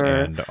who were,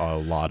 and a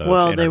lot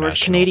of they were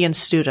Canadian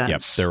students.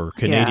 Yep, there were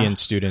Canadian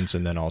students,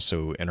 and then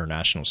also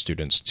international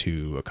students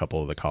to a couple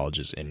of the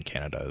colleges in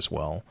Canada as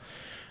well.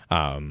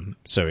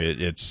 So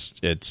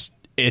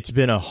it's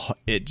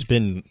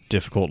been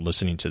difficult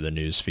listening to the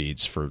news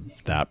feeds for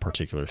that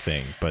particular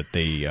thing, but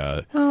they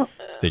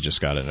just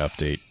got an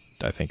update,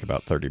 I think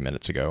about 30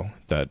 minutes ago,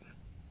 that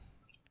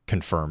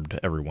confirmed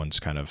everyone's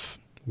kind of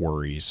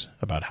worries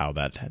about how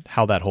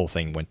that whole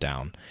thing went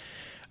down.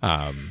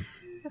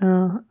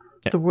 The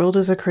world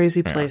is a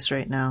crazy place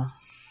right now.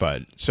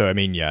 But so, I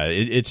mean,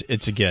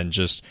 it's again,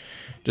 just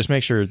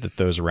make sure that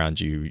those around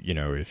you,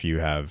 if you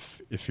have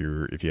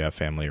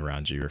family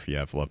around you, or if you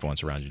have loved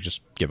ones around you,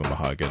 just give them a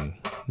hug and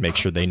make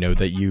sure they know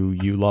that you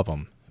love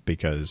them,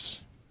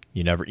 because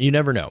you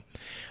never know.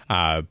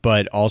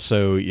 But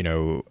also,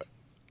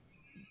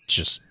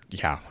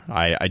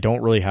 I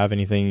don't really have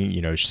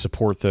anything,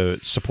 support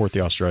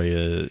the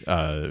Australia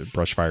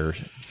Brushfire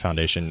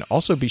Foundation.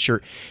 Also be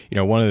sure,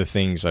 one of the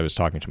things I was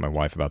talking to my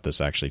wife about this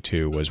actually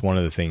too, was one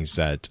of the things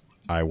that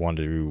I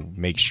wanted to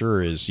make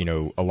sure is,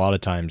 a lot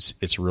of times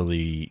it's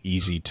really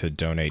easy to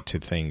donate to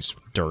things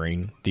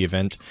during the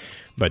event,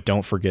 but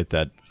don't forget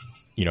that,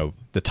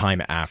 the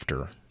time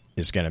after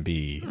is going to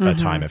be a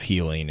time of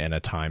healing and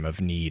a time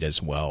of need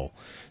as well.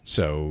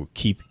 So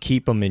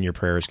keep them in your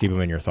prayers, keep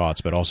them in your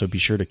thoughts, but also be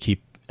sure to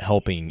keep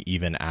helping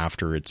even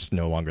after it's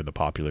no longer the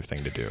popular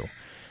thing to do.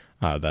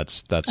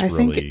 That's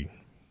really,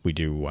 we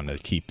do want to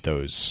keep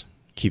those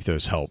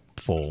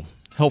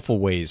helpful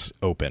ways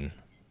open.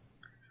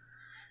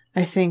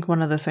 I think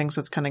one of the things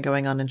that's kind of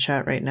going on in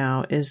chat right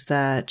now is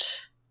that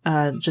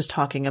just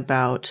talking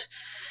about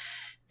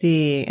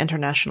the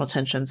international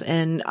tensions,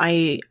 and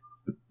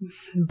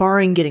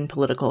barring getting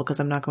political,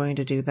 because I'm not going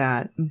to do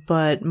that,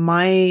 but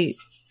my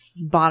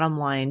bottom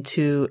line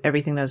to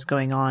everything that's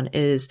going on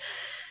is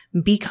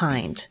be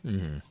kind.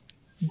 Mm-hmm.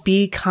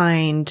 Be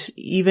kind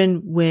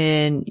even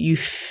when you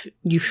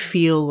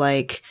feel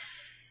like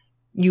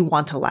you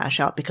want to lash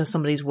out because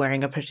somebody's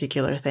wearing a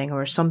particular thing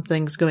or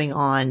something's going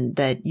on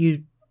that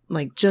you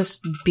like.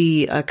 Just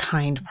be a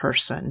kind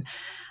person.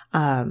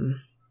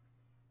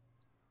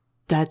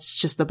 That's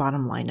just the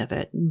bottom line of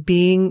it.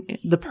 Being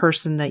the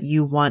person that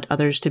you want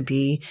others to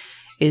be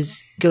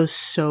goes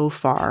so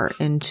far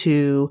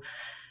into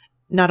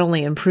not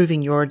only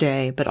improving your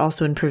day, but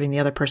also improving the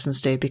other person's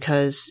day,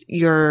 because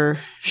you're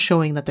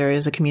showing that there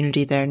is a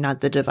community there, not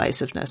the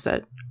divisiveness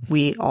that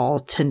we all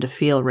tend to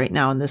feel right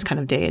now in this kind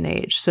of day and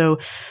age. So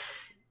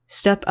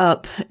step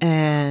up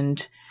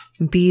and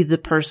be the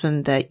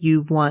person that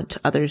you want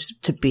others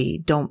to be.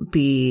 Don't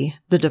be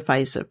the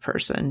divisive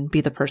person.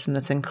 Be the person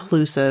that's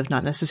inclusive,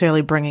 not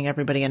necessarily bringing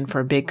everybody in for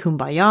a big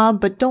kumbaya,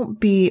 but don't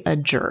be a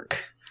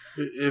jerk.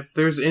 If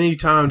there's any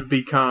time to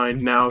be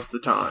kind, now's the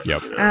time.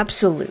 Yep.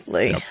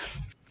 Absolutely. Yep.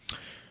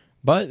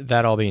 But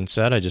that all being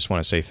said, I just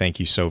want to say thank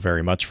you so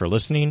very much for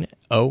listening.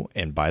 Oh,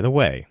 and by the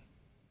way,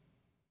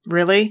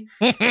 really?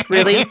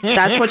 Really?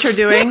 That's what you're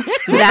doing?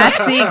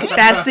 That's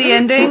the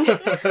ending?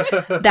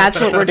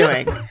 That's what we're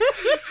doing.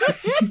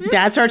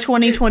 That's our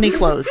 2020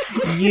 close.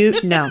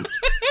 No.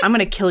 I'm going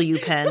to kill you,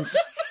 Pens.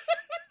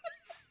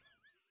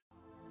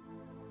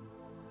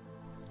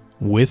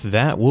 With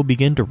that, we'll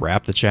begin to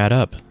wrap the chat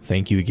up.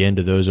 Thank you again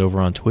to those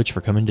over on Twitch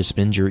for coming to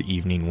spend your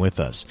evening with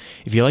us.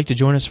 If you'd like to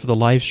join us for the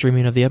live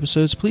streaming of the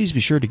episodes, please be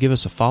sure to give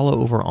us a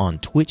follow over on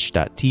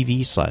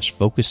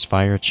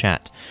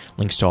twitch.tv/FocusedFireChat.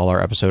 Links to all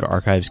our episode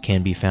archives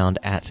can be found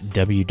at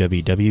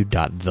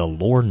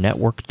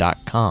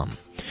www.thelorenetwork.com.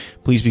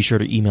 Please be sure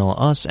to email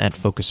us at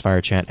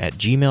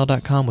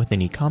focusedfirechat@gmail.com with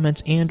any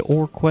comments and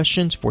or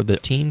questions for the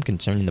team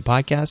concerning the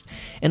podcast,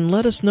 and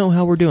let us know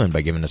how we're doing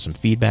by giving us some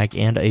feedback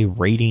and a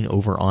rating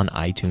over on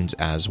iTunes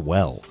as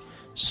well.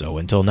 So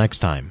until next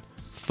time,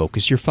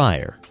 focus your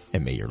fire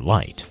and may your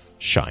light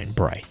shine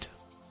bright.